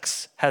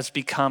sex has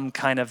become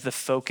kind of the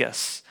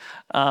focus?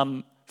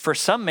 For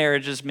some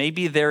marriages,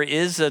 maybe there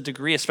is a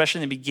degree,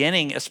 especially in the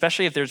beginning,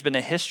 especially if there's been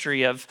a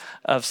history of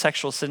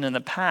sexual sin in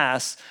the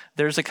past,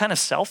 there's a kind of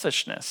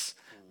selfishness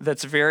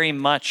that's very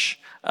much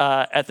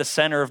at the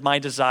center of my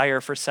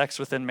desire for sex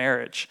within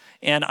marriage.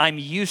 And I'm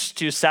used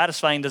to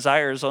satisfying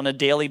desires on a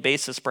daily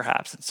basis,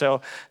 perhaps. And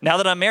so now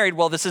that I'm married,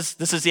 well, this is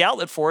the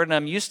outlet for it, and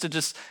I'm used to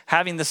just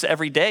having this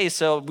every day,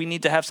 so we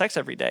need to have sex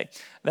every day,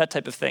 that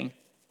type of thing.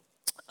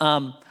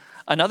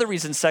 Another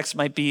reason sex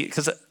might be,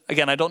 because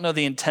again, I don't know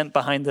the intent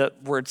behind the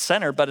word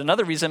center, but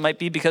another reason might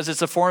be because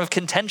it's a form of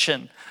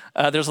contention.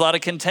 There's a lot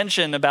of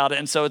contention about it,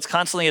 and so it's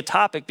constantly a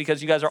topic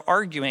because you guys are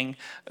arguing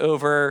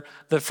over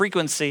the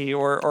frequency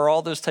or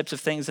all those types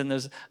of things in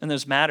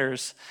those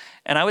matters.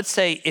 And I would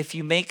say if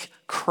you make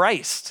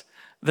Christ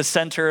the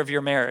center of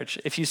your marriage,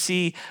 if you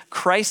see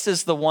Christ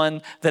as the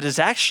one that is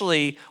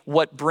actually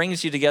what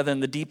brings you together in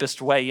the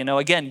deepest way,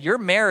 again, your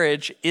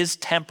marriage is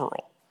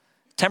temporal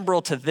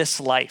to this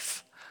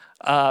life.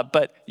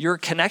 But your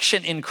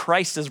connection in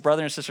Christ as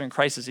brother and sister in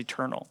Christ is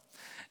eternal.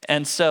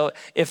 And so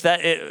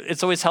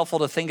it's always helpful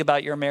to think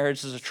about your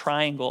marriage as a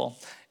triangle.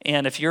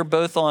 And if you're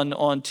both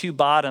on two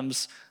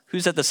bottoms,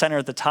 who's at the center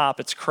at the top?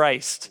 It's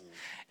Christ.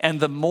 And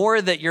the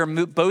more that you're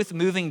both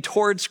moving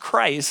towards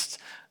Christ,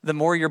 the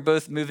more you're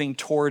both moving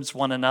towards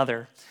one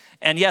another.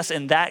 And yes,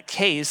 in that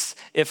case,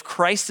 if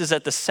Christ is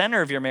at the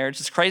center of your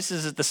marriage, if Christ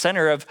is at the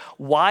center of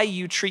why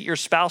you treat your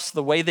spouse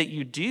the way that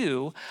you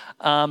do,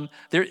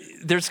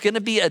 there's going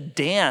to be a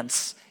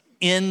dance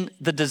in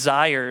the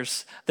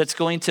desires that's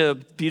going to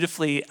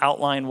beautifully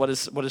outline what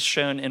is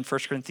shown in 1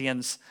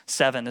 Corinthians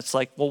 7. It's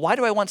like, well, why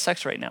do I want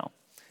sex right now?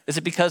 Is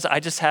it because I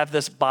just have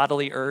this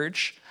bodily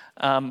urge?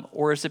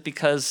 Or is it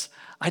because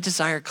I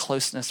desire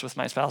closeness with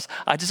my spouse?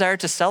 I desire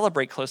to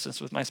celebrate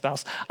closeness with my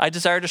spouse. I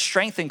desire to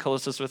strengthen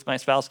closeness with my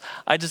spouse.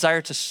 I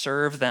desire to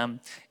serve them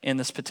in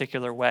this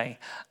particular way.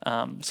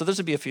 So those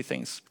would be a few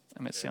things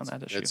I might see on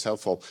that issue. That's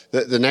helpful.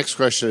 The next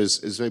question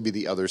is maybe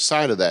the other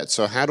side of that.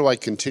 So how do I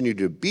continue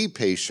to be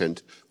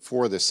patient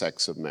for the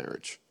sex of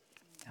marriage?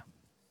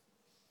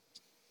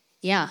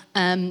 Yeah,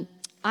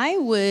 I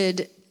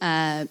would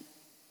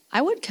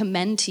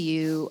commend to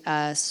you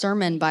a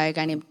sermon by a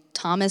guy named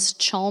Thomas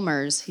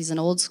Chalmers. He's an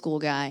old school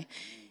guy,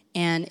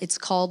 and it's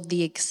called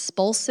The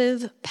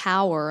Expulsive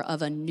Power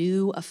of a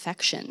New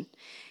Affection.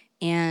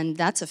 And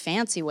that's a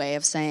fancy way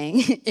of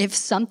saying if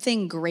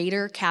something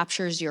greater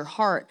captures your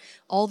heart,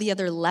 all the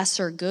other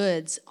lesser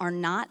goods are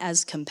not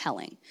as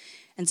compelling.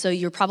 And so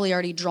you're probably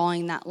already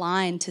drawing that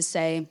line to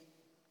say,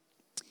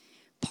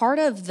 part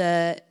of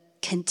the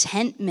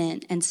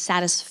contentment and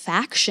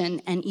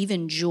satisfaction and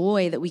even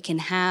joy that we can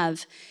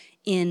have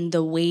in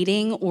the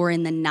waiting or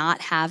in the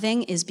not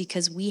having is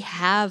because we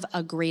have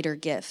a greater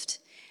gift.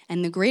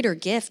 And the greater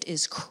gift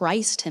is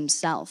Christ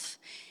himself.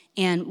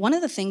 And one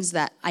of the things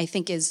that I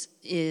think is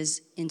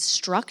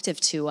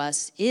instructive to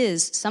us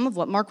is some of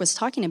what Mark was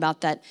talking about,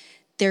 that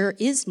there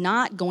is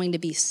not going to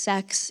be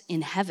sex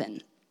in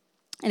heaven.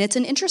 And it's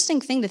an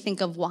interesting thing to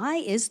think of, why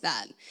is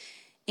that?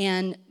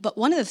 But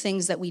one of the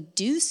things that we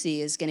do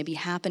see is going to be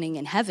happening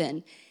in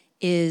heaven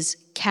is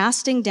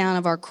casting down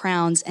of our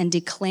crowns and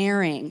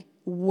declaring,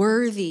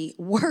 worthy,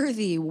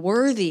 worthy,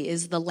 worthy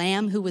is the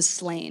Lamb who was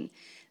slain.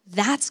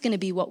 That's going to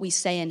be what we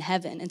say in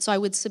heaven. And so I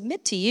would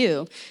submit to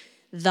you,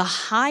 the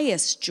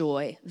highest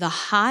joy, the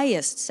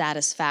highest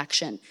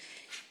satisfaction,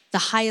 the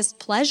highest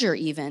pleasure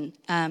even.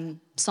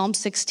 Psalm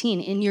 16,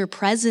 in your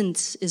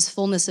presence is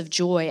fullness of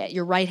joy. At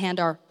your right hand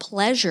are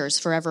pleasures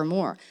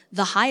forevermore.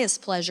 The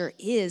highest pleasure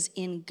is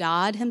in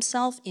God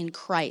himself, in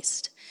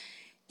Christ.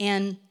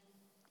 And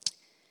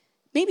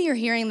maybe you're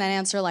hearing that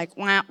answer like,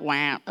 wah,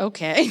 wah,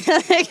 okay,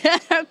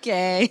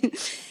 okay.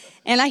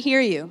 And I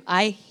hear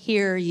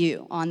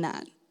you on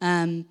that.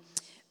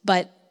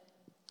 But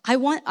I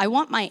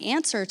want my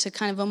answer to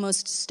kind of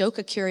almost stoke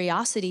a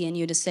curiosity in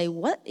you to say,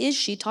 what is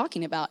she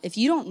talking about? If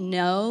you don't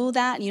know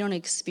that and you don't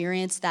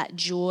experience that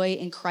joy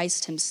in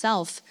Christ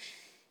himself,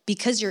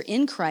 because you're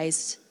in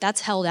Christ,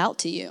 that's held out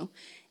to you.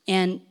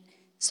 And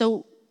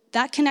so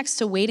that connects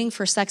to waiting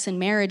for sex and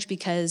marriage,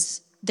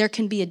 because there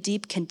can be a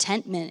deep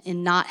contentment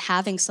in not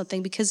having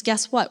something, because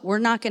guess what? We're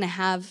not going to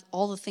have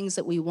all the things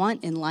that we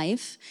want in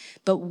life,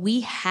 but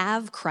we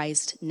have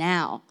Christ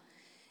now.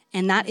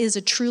 And that is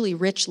a truly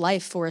rich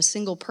life for a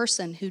single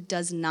person who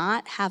does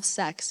not have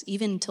sex.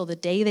 Even until the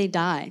day they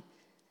die,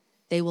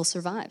 they will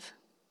survive.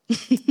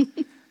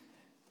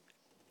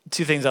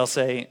 Two things I'll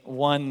say.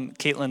 One,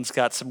 Caitlin's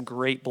got some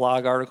great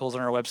blog articles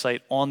on our website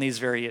on these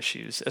very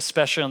issues,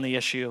 especially on the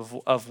issue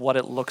of what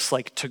it looks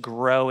like to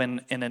grow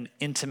in an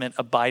intimate,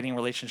 abiding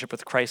relationship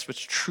with Christ,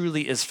 which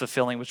truly is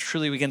fulfilling, which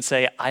truly we can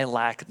say, I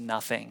lack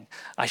nothing,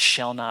 I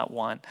shall not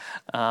want.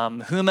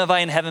 Whom have I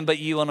in heaven but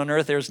you, and on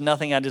earth there is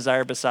nothing I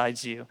desire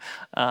besides you.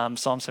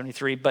 Psalm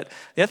 73. But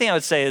the other thing I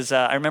would say is,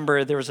 I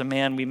remember there was a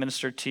man we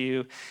ministered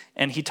to,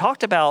 and he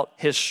talked about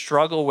his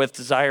struggle with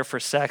desire for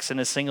sex and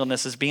his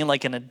singleness as being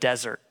like in a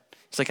desert.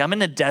 It's like, I'm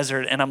in a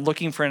desert and I'm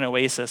looking for an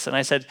oasis. And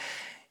I said,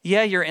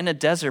 yeah, you're in a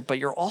desert, but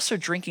you're also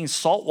drinking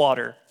salt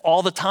water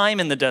all the time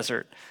in the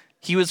desert.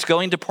 He was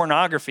going to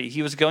pornography.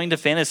 He was going to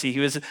fantasy. He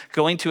was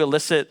going to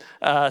illicit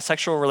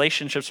sexual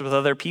relationships with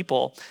other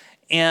people.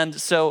 And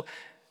so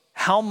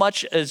how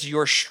much is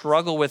your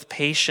struggle with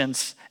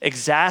patience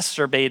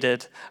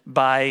exacerbated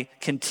by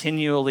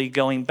continually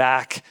going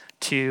back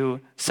to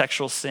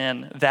sexual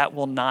sin? That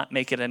will not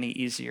make it any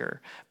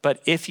easier.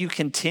 But if you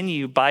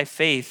continue by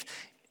faith,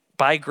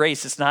 by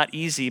grace, it's not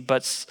easy,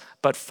 but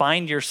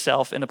find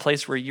yourself in a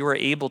place where you are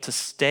able to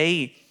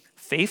stay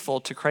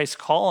faithful to Christ's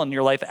call in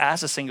your life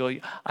as a single,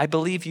 I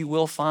believe you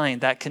will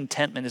find that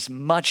contentment is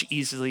much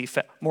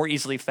more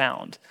easily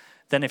found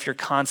than if you're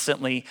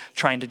constantly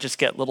trying to just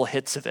get little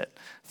hits of it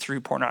through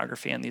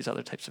pornography and these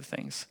other types of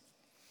things.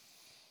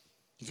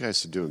 You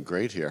guys are doing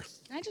great here.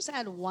 Can I just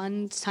add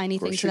one tiny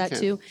thing to that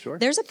too? Sure.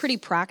 There's a pretty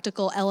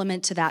practical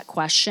element to that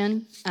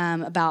question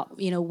about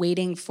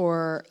waiting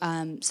for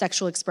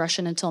sexual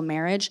expression until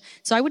marriage.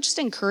 So I would just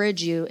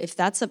encourage you, if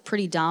that's a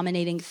pretty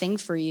dominating thing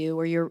for you,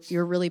 or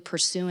you're really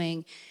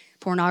pursuing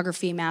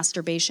pornography,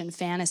 masturbation,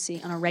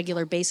 fantasy on a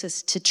regular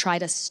basis to try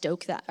to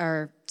stoke that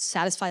or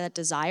satisfy that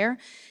desire,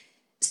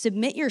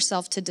 submit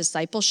yourself to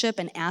discipleship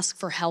and ask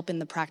for help in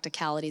the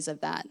practicalities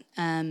of that.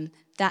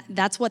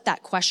 That's what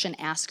that question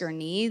asker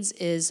needs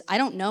is, I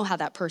don't know how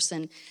that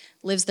person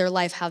lives their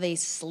life, how they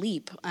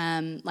sleep,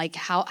 like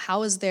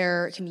how is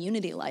their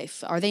community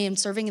life? Are they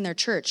serving in their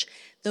church?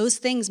 Those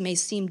things may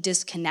seem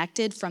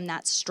disconnected from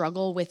that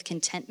struggle with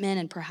contentment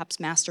and perhaps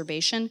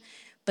masturbation,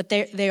 but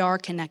they are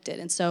connected.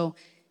 And so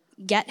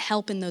get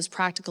help in those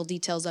practical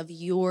details of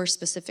your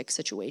specific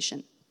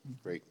situation.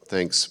 Great,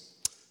 thanks.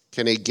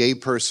 Can a gay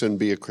person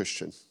be a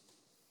Christian?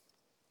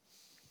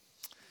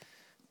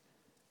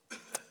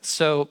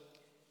 So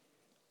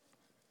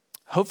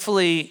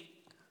hopefully,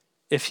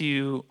 if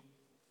you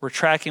were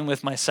tracking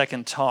with my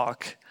second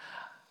talk,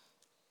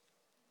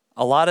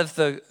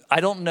 I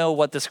don't know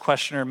what this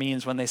questioner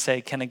means when they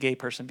say, can a gay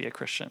person be a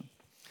Christian?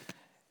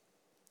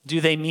 Do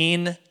they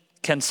mean,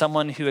 can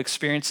someone who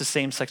experiences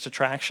same-sex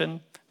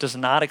attraction, does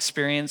not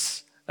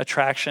experience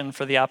attraction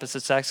for the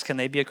opposite sex, can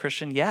they be a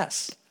Christian?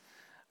 Yes.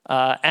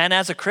 And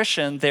as a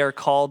Christian, they are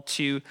called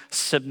to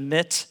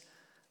submit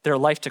their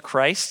life to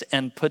Christ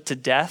and put to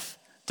death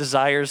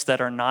desires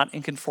that are not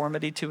in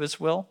conformity to his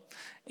will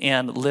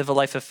and live a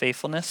life of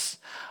faithfulness.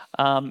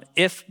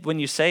 If, when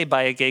you say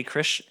by a gay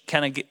Christian,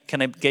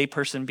 can a gay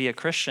person be a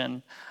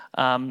Christian?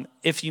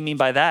 If you mean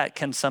by that,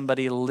 can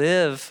somebody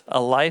live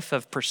a life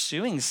of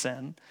pursuing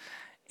sin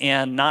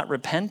and not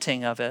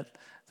repenting of it?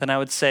 Then I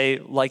would say,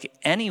 like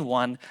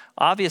anyone,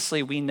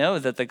 obviously we know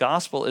that the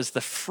gospel is the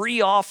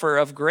free offer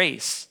of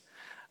grace.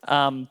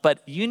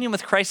 But union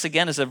with Christ,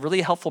 again, is a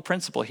really helpful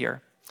principle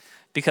here.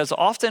 Because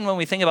often when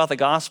we think about the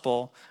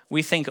gospel,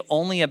 we think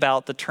only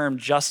about the term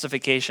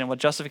justification. What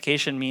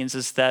justification means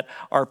is that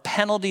our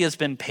penalty has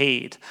been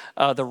paid.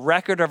 The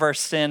record of our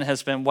sin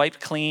has been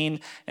wiped clean,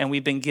 and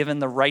we've been given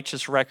the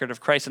righteous record of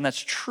Christ. And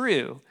that's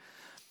true,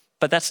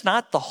 but that's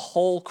not the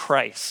whole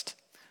Christ.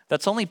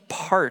 That's only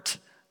part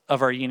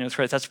of our union with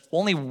Christ. That's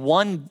only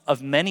one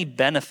of many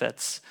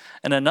benefits.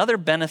 And another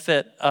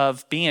benefit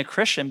of being a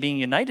Christian, being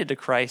united to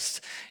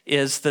Christ,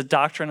 is the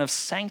doctrine of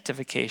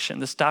sanctification,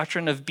 this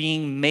doctrine of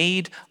being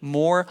made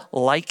more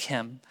like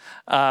him,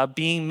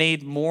 being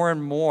made more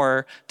and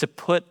more to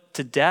put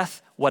to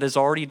death what has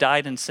already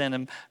died in sin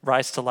and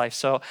rise to life.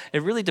 So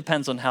it really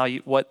depends on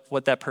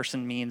what that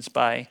person means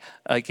by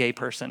a gay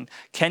person.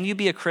 Can you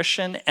be a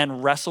Christian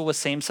and wrestle with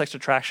same-sex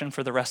attraction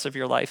for the rest of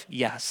your life?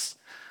 Yes.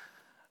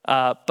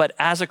 But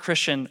as a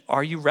Christian,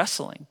 are you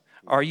wrestling?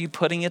 Are you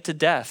putting it to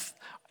death?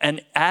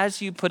 And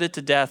as you put it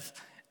to death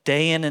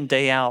day in and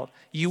day out,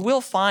 you will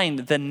find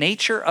the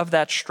nature of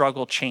that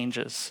struggle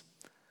changes.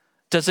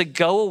 Does it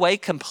go away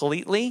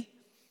completely?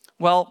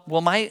 Well,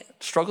 will my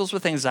struggles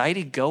with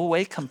anxiety go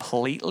away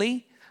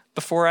completely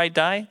before I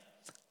die?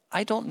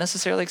 I don't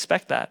necessarily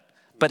expect that.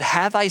 But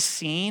have I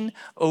seen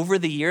over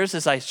the years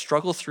as I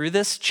struggle through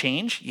this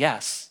change?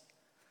 Yes.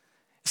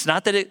 It's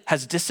not that it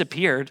has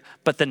disappeared,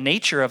 but the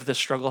nature of this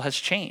struggle has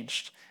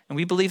changed. And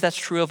we believe that's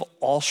true of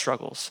all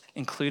struggles,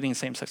 including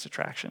same-sex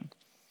attraction.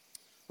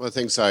 One of the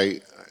things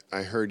I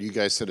heard you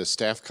guys at a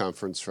staff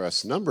conference for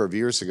us a number of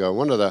years ago,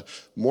 one of the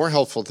more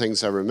helpful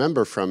things I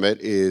remember from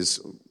it is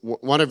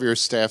one of your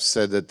staff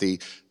said that the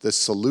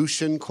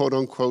solution, quote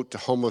unquote, to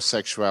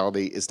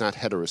homosexuality is not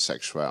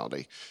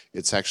heterosexuality.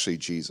 It's actually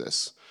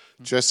Jesus.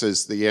 Just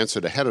as the answer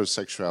to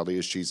heterosexuality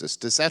is Jesus.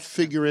 Does that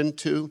figure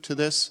into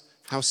this?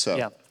 How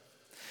so?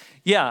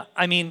 Yeah,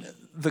 I mean,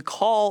 the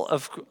call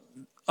of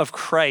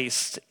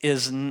Christ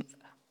is,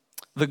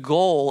 the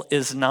goal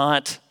is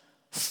not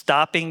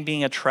stopping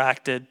being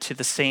attracted to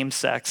the same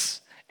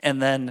sex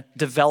and then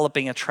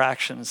developing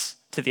attractions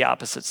to the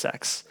opposite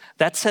sex.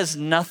 That says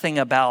nothing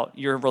about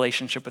your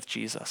relationship with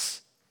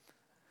Jesus.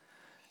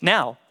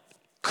 Now,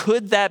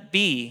 could that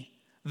be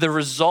the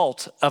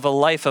result of a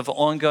life of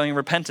ongoing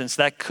repentance?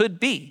 That could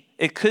be.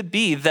 It could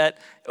be that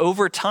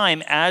over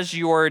time, as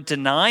you're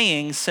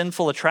denying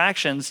sinful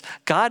attractions,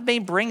 God may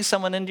bring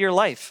someone into your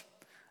life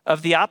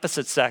of the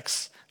opposite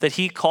sex that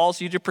he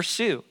calls you to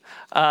pursue.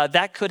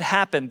 That could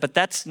happen, but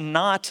that's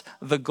not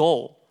the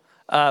goal.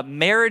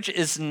 Marriage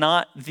is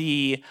not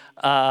the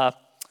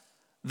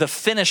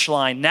finish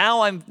line.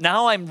 Now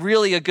I'm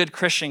really a good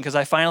Christian because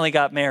I finally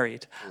got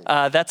married.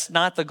 That's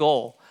not the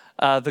goal.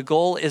 The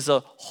goal is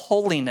a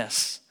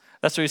holiness.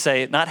 That's what we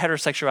say, not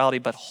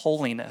heterosexuality, but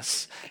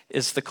holiness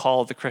is the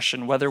call of the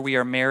Christian. Whether we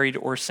are married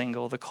or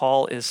single, the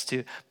call is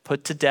to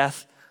put to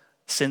death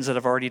sins that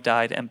have already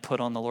died and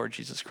put on the Lord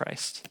Jesus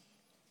Christ.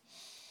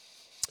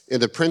 In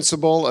the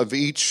principle of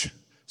each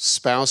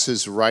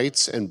spouse's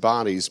rights and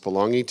bodies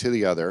belonging to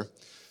the other,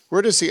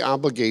 where does the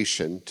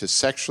obligation to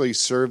sexually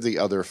serve the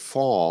other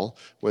fall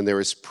when there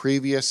is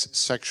previous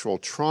sexual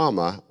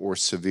trauma or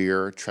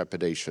severe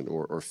trepidation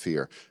or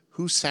fear?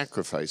 Who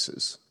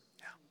sacrifices?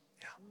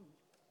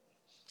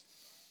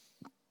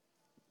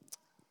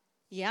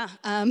 Yeah,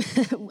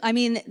 I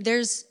mean,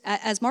 there's,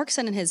 as Mark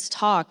said in his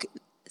talk,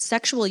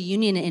 sexual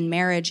union in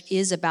marriage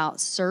is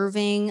about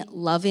serving,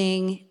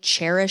 loving,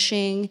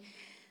 cherishing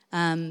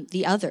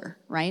the other,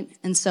 right?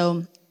 And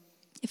so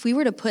if we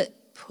were to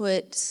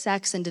put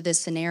sex into this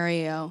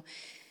scenario,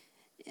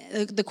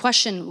 the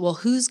question, well,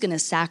 who's going to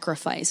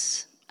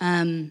sacrifice?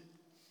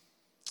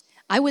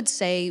 I would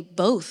say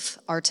both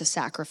are to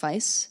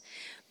sacrifice,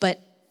 but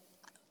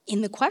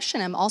in the question,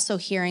 I'm also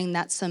hearing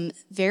that some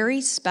very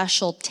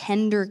special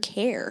tender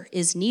care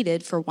is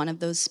needed for one of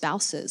those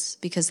spouses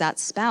because that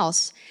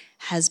spouse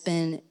has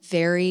been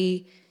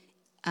very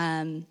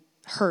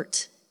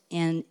hurt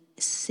and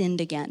sinned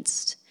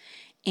against.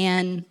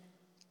 And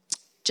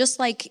just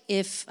like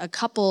if a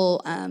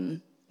couple,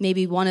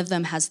 maybe one of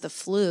them has the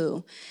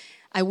flu,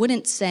 I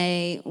wouldn't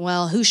say,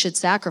 well, who should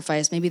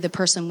sacrifice? Maybe the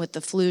person with the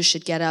flu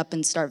should get up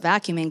and start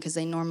vacuuming because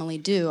they normally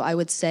do. I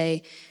would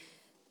say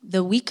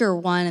the weaker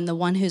one and the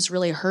one who's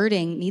really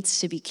hurting needs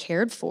to be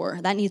cared for.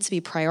 That needs to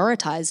be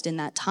prioritized in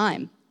that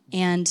time.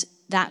 And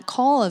that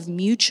call of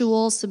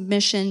mutual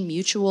submission,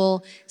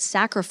 mutual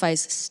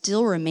sacrifice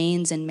still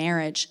remains in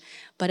marriage.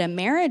 But a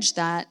marriage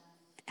that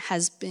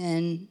has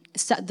been,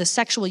 the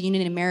sexual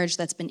union in marriage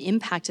that's been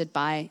impacted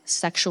by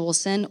sexual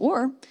sin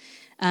or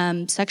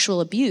sexual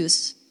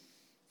abuse,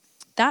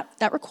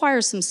 that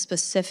requires some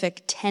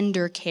specific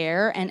tender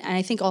care and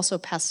I think also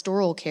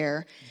pastoral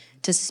care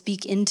to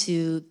speak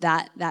into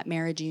that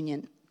marriage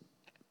union.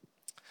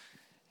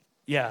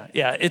 Yeah,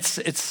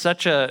 it's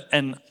such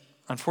and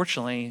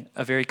unfortunately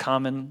a very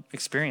common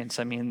experience.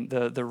 I mean,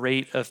 the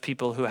rate of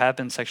people who have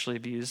been sexually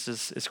abused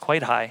is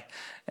quite high,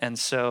 and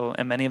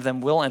many of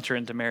them will enter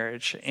into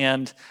marriage.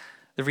 And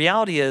the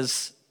reality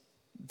is,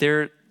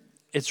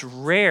 it's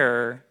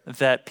rare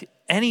that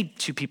any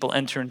two people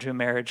enter into a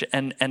marriage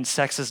and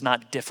sex is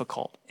not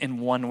difficult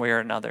in one way or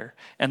another.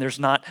 And there's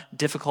not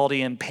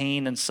difficulty and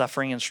pain and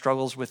suffering and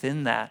struggles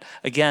within that.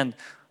 Again,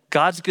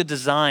 God's good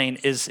design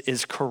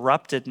is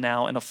corrupted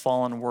now in a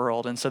fallen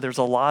world. And so there's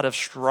a lot of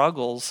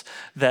struggles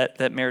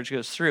that marriage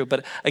goes through.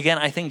 But again,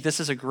 I think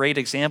this is a great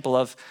example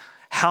of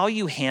how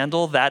you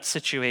handle that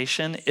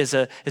situation is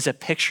a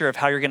picture of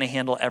how you're going to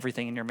handle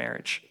everything in your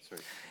marriage. Right.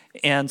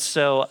 And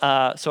so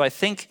I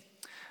think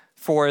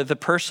for the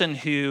person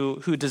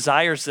who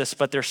desires this,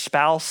 but their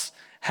spouse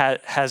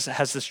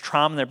has this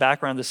trauma in their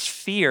background, this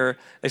fear,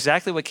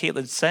 exactly what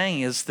Caitlin's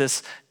saying is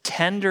this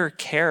tender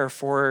care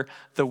for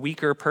the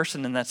weaker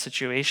person in that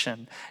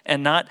situation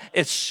and not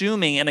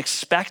assuming and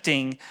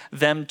expecting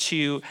them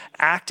to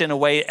act in a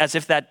way as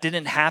if that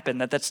didn't happen,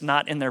 that's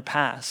not in their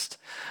past.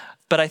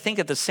 But I think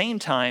at the same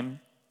time,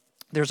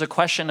 there's a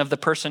question of the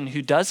person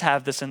who does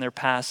have this in their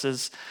past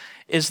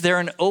is there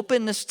an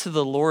openness to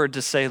the Lord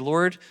to say,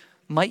 Lord,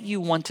 might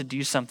you want to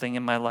do something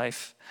in my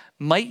life?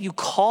 Might you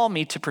call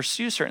me to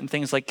pursue certain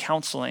things like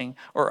counseling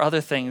or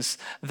other things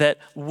that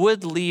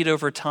would lead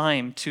over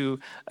time to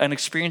an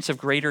experience of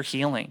greater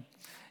healing?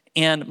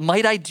 And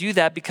might I do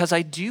that because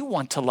I do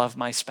want to love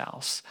my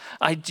spouse?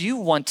 I do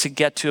want to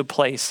get to a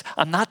place.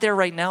 I'm not there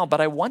right now,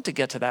 but I want to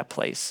get to that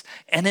place.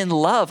 And in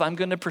love, I'm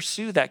going to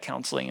pursue that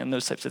counseling and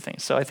those types of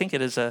things. So I think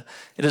it is a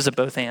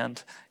both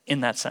and in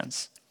that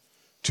sense.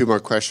 Two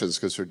more questions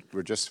because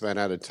we're just about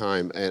out of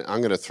time, and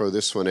I'm going to throw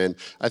this one in.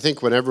 I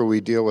think whenever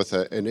we deal with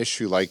an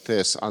issue like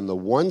this, on the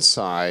one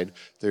side,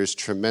 there's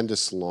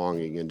tremendous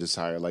longing and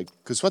desire,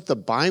 because what the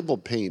Bible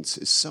paints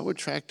is so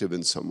attractive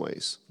in some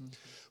ways.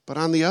 But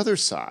on the other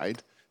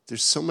side,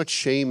 there's so much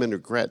shame and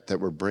regret that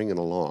we're bringing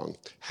along.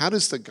 How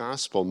does the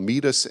gospel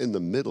meet us in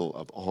the middle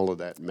of all of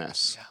that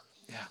mess?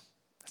 Yeah,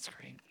 that's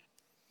great.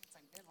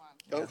 That's a good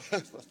one.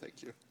 Oh, well,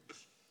 thank you.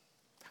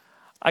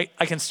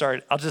 I can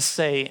start. I'll just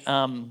say,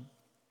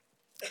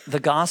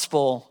 the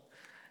gospel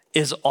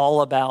is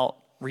all about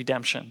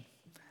redemption.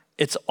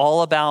 It's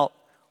all about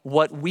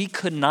what we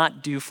could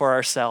not do for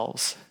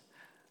ourselves,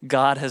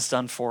 God has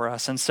done for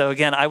us. And so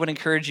again, I would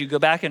encourage you, go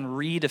back and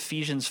read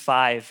Ephesians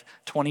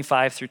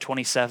 5:25 through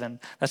 27.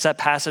 That's that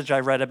passage I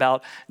read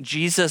about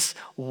Jesus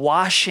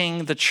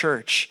washing the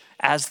church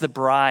as the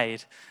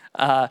bride,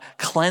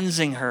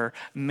 cleansing her,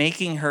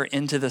 making her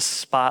into the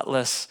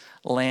spotless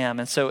lamb.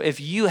 And so if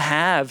you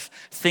have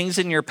things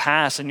in your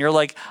past and you're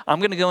like, I'm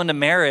going to go into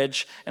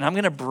marriage and I'm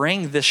going to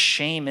bring this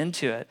shame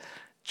into it,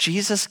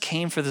 Jesus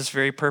came for this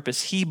very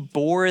purpose. He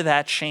bore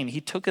that shame.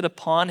 He took it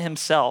upon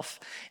himself,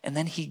 and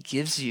then he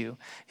gives you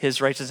his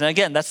righteousness. And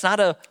again, that's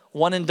not a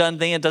one and done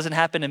thing. It doesn't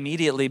happen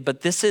immediately,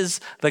 but this is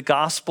the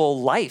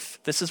gospel life.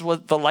 This is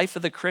what the life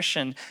of the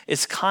Christian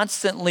is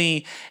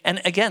constantly.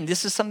 And again,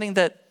 this is something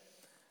that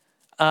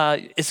there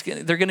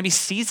are going to be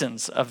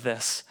seasons of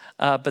this.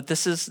 But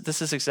this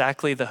is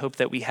exactly the hope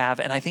that we have.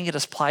 And I think it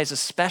applies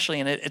especially,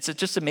 and it's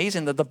just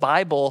amazing that the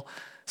Bible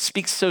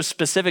speaks so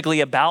specifically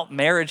about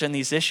marriage and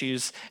these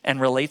issues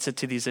and relates it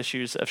to these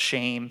issues of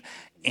shame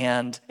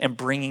and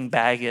bringing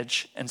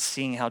baggage and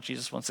seeing how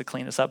Jesus wants to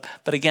clean us up.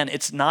 But again,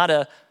 it's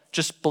not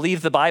just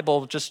believe the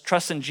Bible, just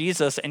trust in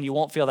Jesus and you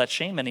won't feel that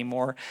shame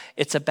anymore.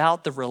 It's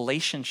about the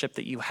relationship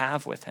that you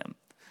have with him.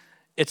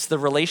 It's the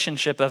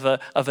relationship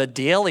of a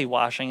daily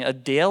washing, a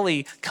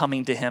daily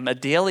coming to him, a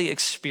daily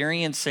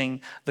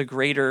experiencing the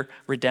greater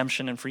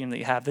redemption and freedom that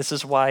you have. This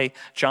is why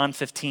John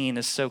 15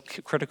 is so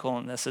critical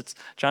in this.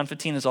 John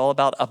 15 is all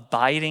about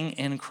abiding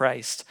in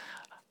Christ.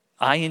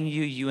 I and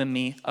you, you and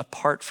me,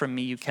 apart from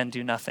me, you can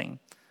do nothing.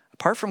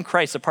 Apart from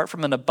Christ, apart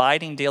from an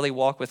abiding daily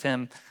walk with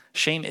him,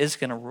 shame is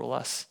going to rule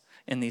us.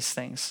 in these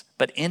things.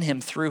 But in him,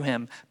 through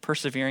him,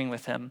 persevering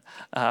with him,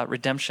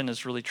 redemption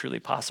is really, truly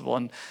possible.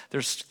 And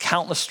there's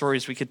countless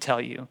stories we could tell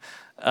you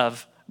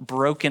of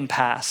broken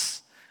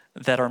paths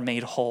that are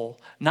made whole,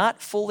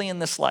 not fully in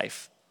this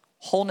life.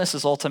 Wholeness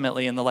is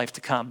ultimately in the life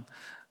to come,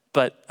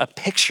 but a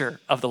picture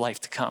of the life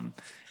to come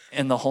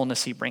in the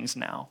wholeness he brings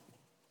now.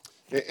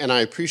 And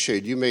I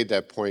appreciate you made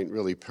that point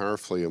really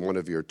powerfully in one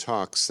of your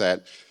talks,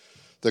 that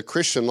the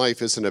Christian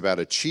life isn't about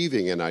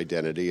achieving an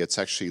identity. It's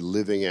actually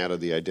living out of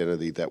the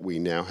identity that we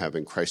now have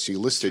in Christ. You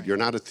listed, you're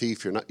not a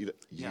thief.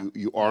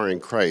 You are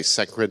in Christ.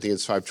 2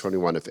 Corinthians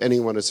 5:21. If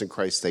anyone is in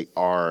Christ, they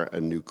are a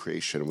new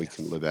creation. We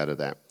can live out of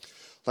that.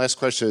 Last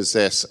question is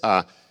this.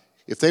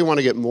 If they want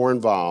to get more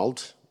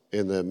involved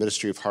in the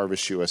ministry of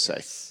Harvest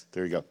USA,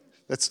 there you go.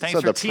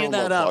 Thanks for teeing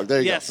that up.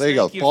 There you go. There you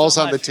go. Ball's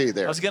on the tee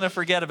there. I was going to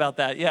forget about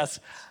that. Yes.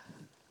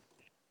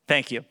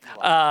 Thank you.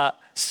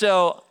 This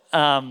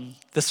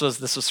was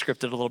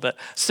scripted a little bit.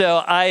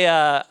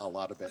 A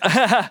lot of it.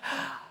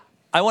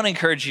 I want to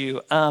encourage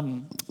you.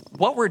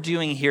 What we're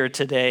doing here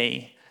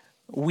today,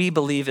 we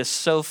believe, is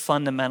so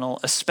fundamental,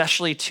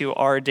 especially to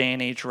our day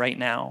and age right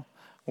now,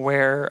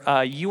 where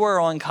you are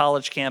on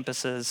college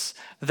campuses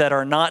that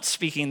are not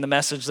speaking the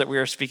message that we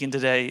are speaking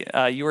today.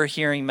 You are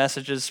hearing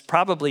messages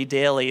probably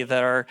daily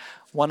that are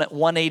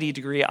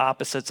 180-degree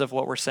opposites of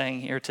what we're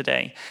saying here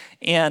today.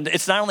 And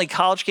it's not only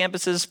college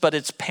campuses, but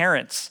it's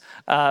parents.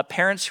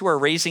 Parents who are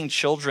raising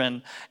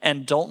children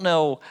and don't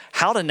know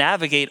how to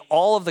navigate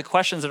all of the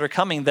questions that are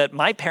coming that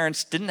my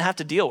parents didn't have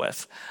to deal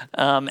with.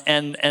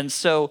 And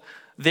so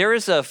there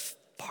is a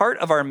part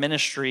of our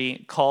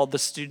ministry called the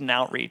student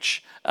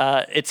outreach.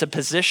 It's a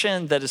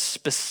position that is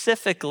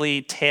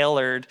specifically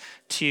tailored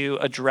to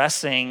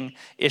addressing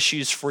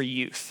issues for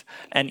youth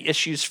and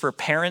issues for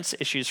parents,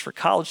 issues for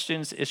college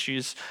students,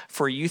 issues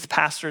for youth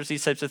pastors,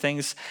 these types of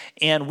things.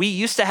 And we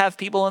used to have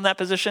people in that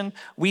position.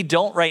 We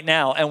don't right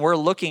now, and we're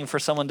looking for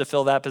someone to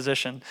fill that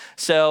position.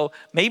 So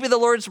maybe the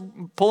Lord's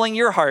pulling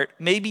your heart.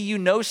 Maybe you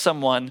know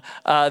someone.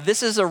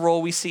 This is a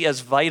role we see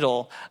as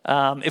vital.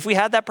 If we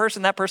had that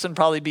person would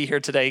probably be here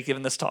today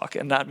giving this talk,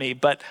 and not me.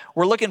 But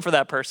we're looking for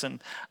that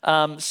person.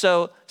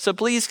 So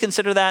please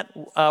consider that.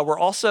 We're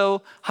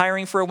also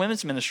hiring for a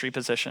women's ministry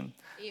position.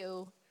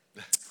 Ew.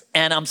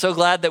 And I'm so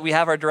glad that we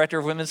have our director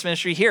of women's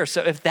ministry here.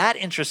 So if that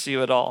interests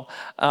you at all,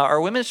 our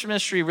women's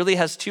ministry really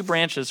has two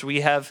branches.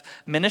 We have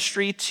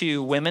ministry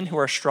to women who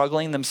are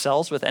struggling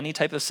themselves with any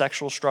type of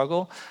sexual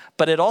struggle,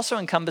 but it also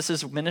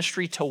encompasses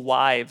ministry to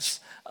wives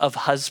of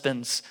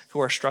husbands who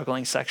are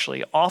struggling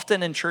sexually.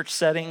 Often in church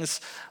settings,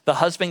 the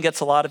husband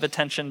gets a lot of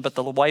attention, but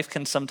the wife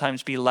can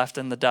sometimes be left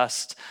in the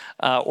dust,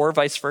 or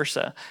vice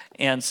versa.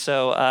 And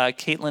so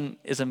Caitlin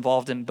is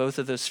involved in both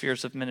of those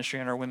spheres of ministry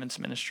in our women's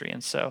ministry.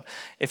 And so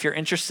if you're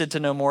interested to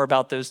know more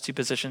about those two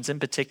positions in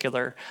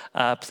particular,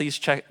 please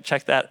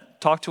check that.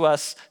 Talk to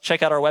us.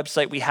 Check out our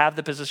website. We have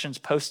the positions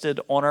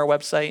posted on our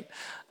website.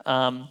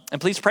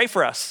 And please pray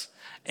for us.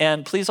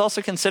 And please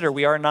also consider,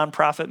 we are a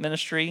nonprofit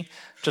ministry.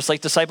 Just like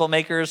Disciple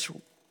Makers,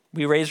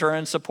 we raise our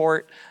own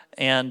support.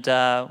 And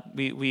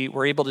we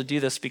were able to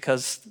do this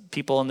because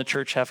people in the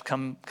church have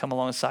come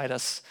alongside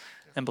us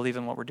and believe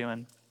in what we're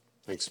doing.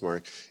 Thanks,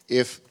 Mark.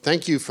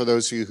 Thank you for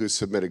those of you who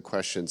submitted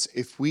questions.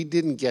 If we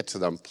didn't get to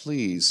them,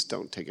 please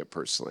don't take it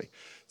personally.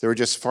 There were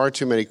just far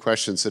too many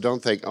questions, so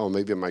don't think, oh,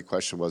 maybe my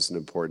question wasn't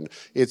important.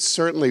 It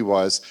certainly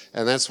was,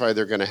 and that's why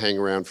they're going to hang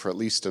around for at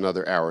least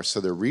another hour. So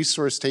the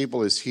resource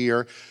table is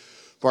here.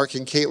 Mark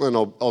and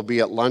Caitlin will be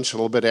at lunch a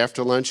little bit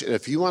after lunch. And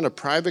if you want a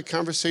private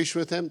conversation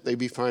with them, they'd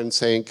be fine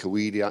saying, can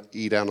we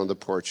eat out on the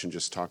porch and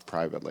just talk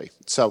privately?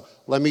 So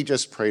let me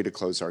just pray to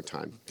close our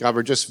time. God,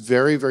 we're just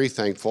very, very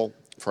thankful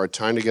for our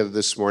time together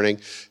this morning.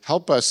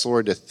 Help us,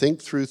 Lord, to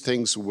think through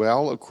things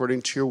well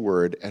according to your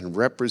word and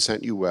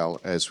represent you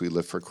well as we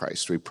live for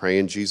Christ. We pray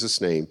in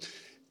Jesus' name,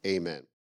 amen.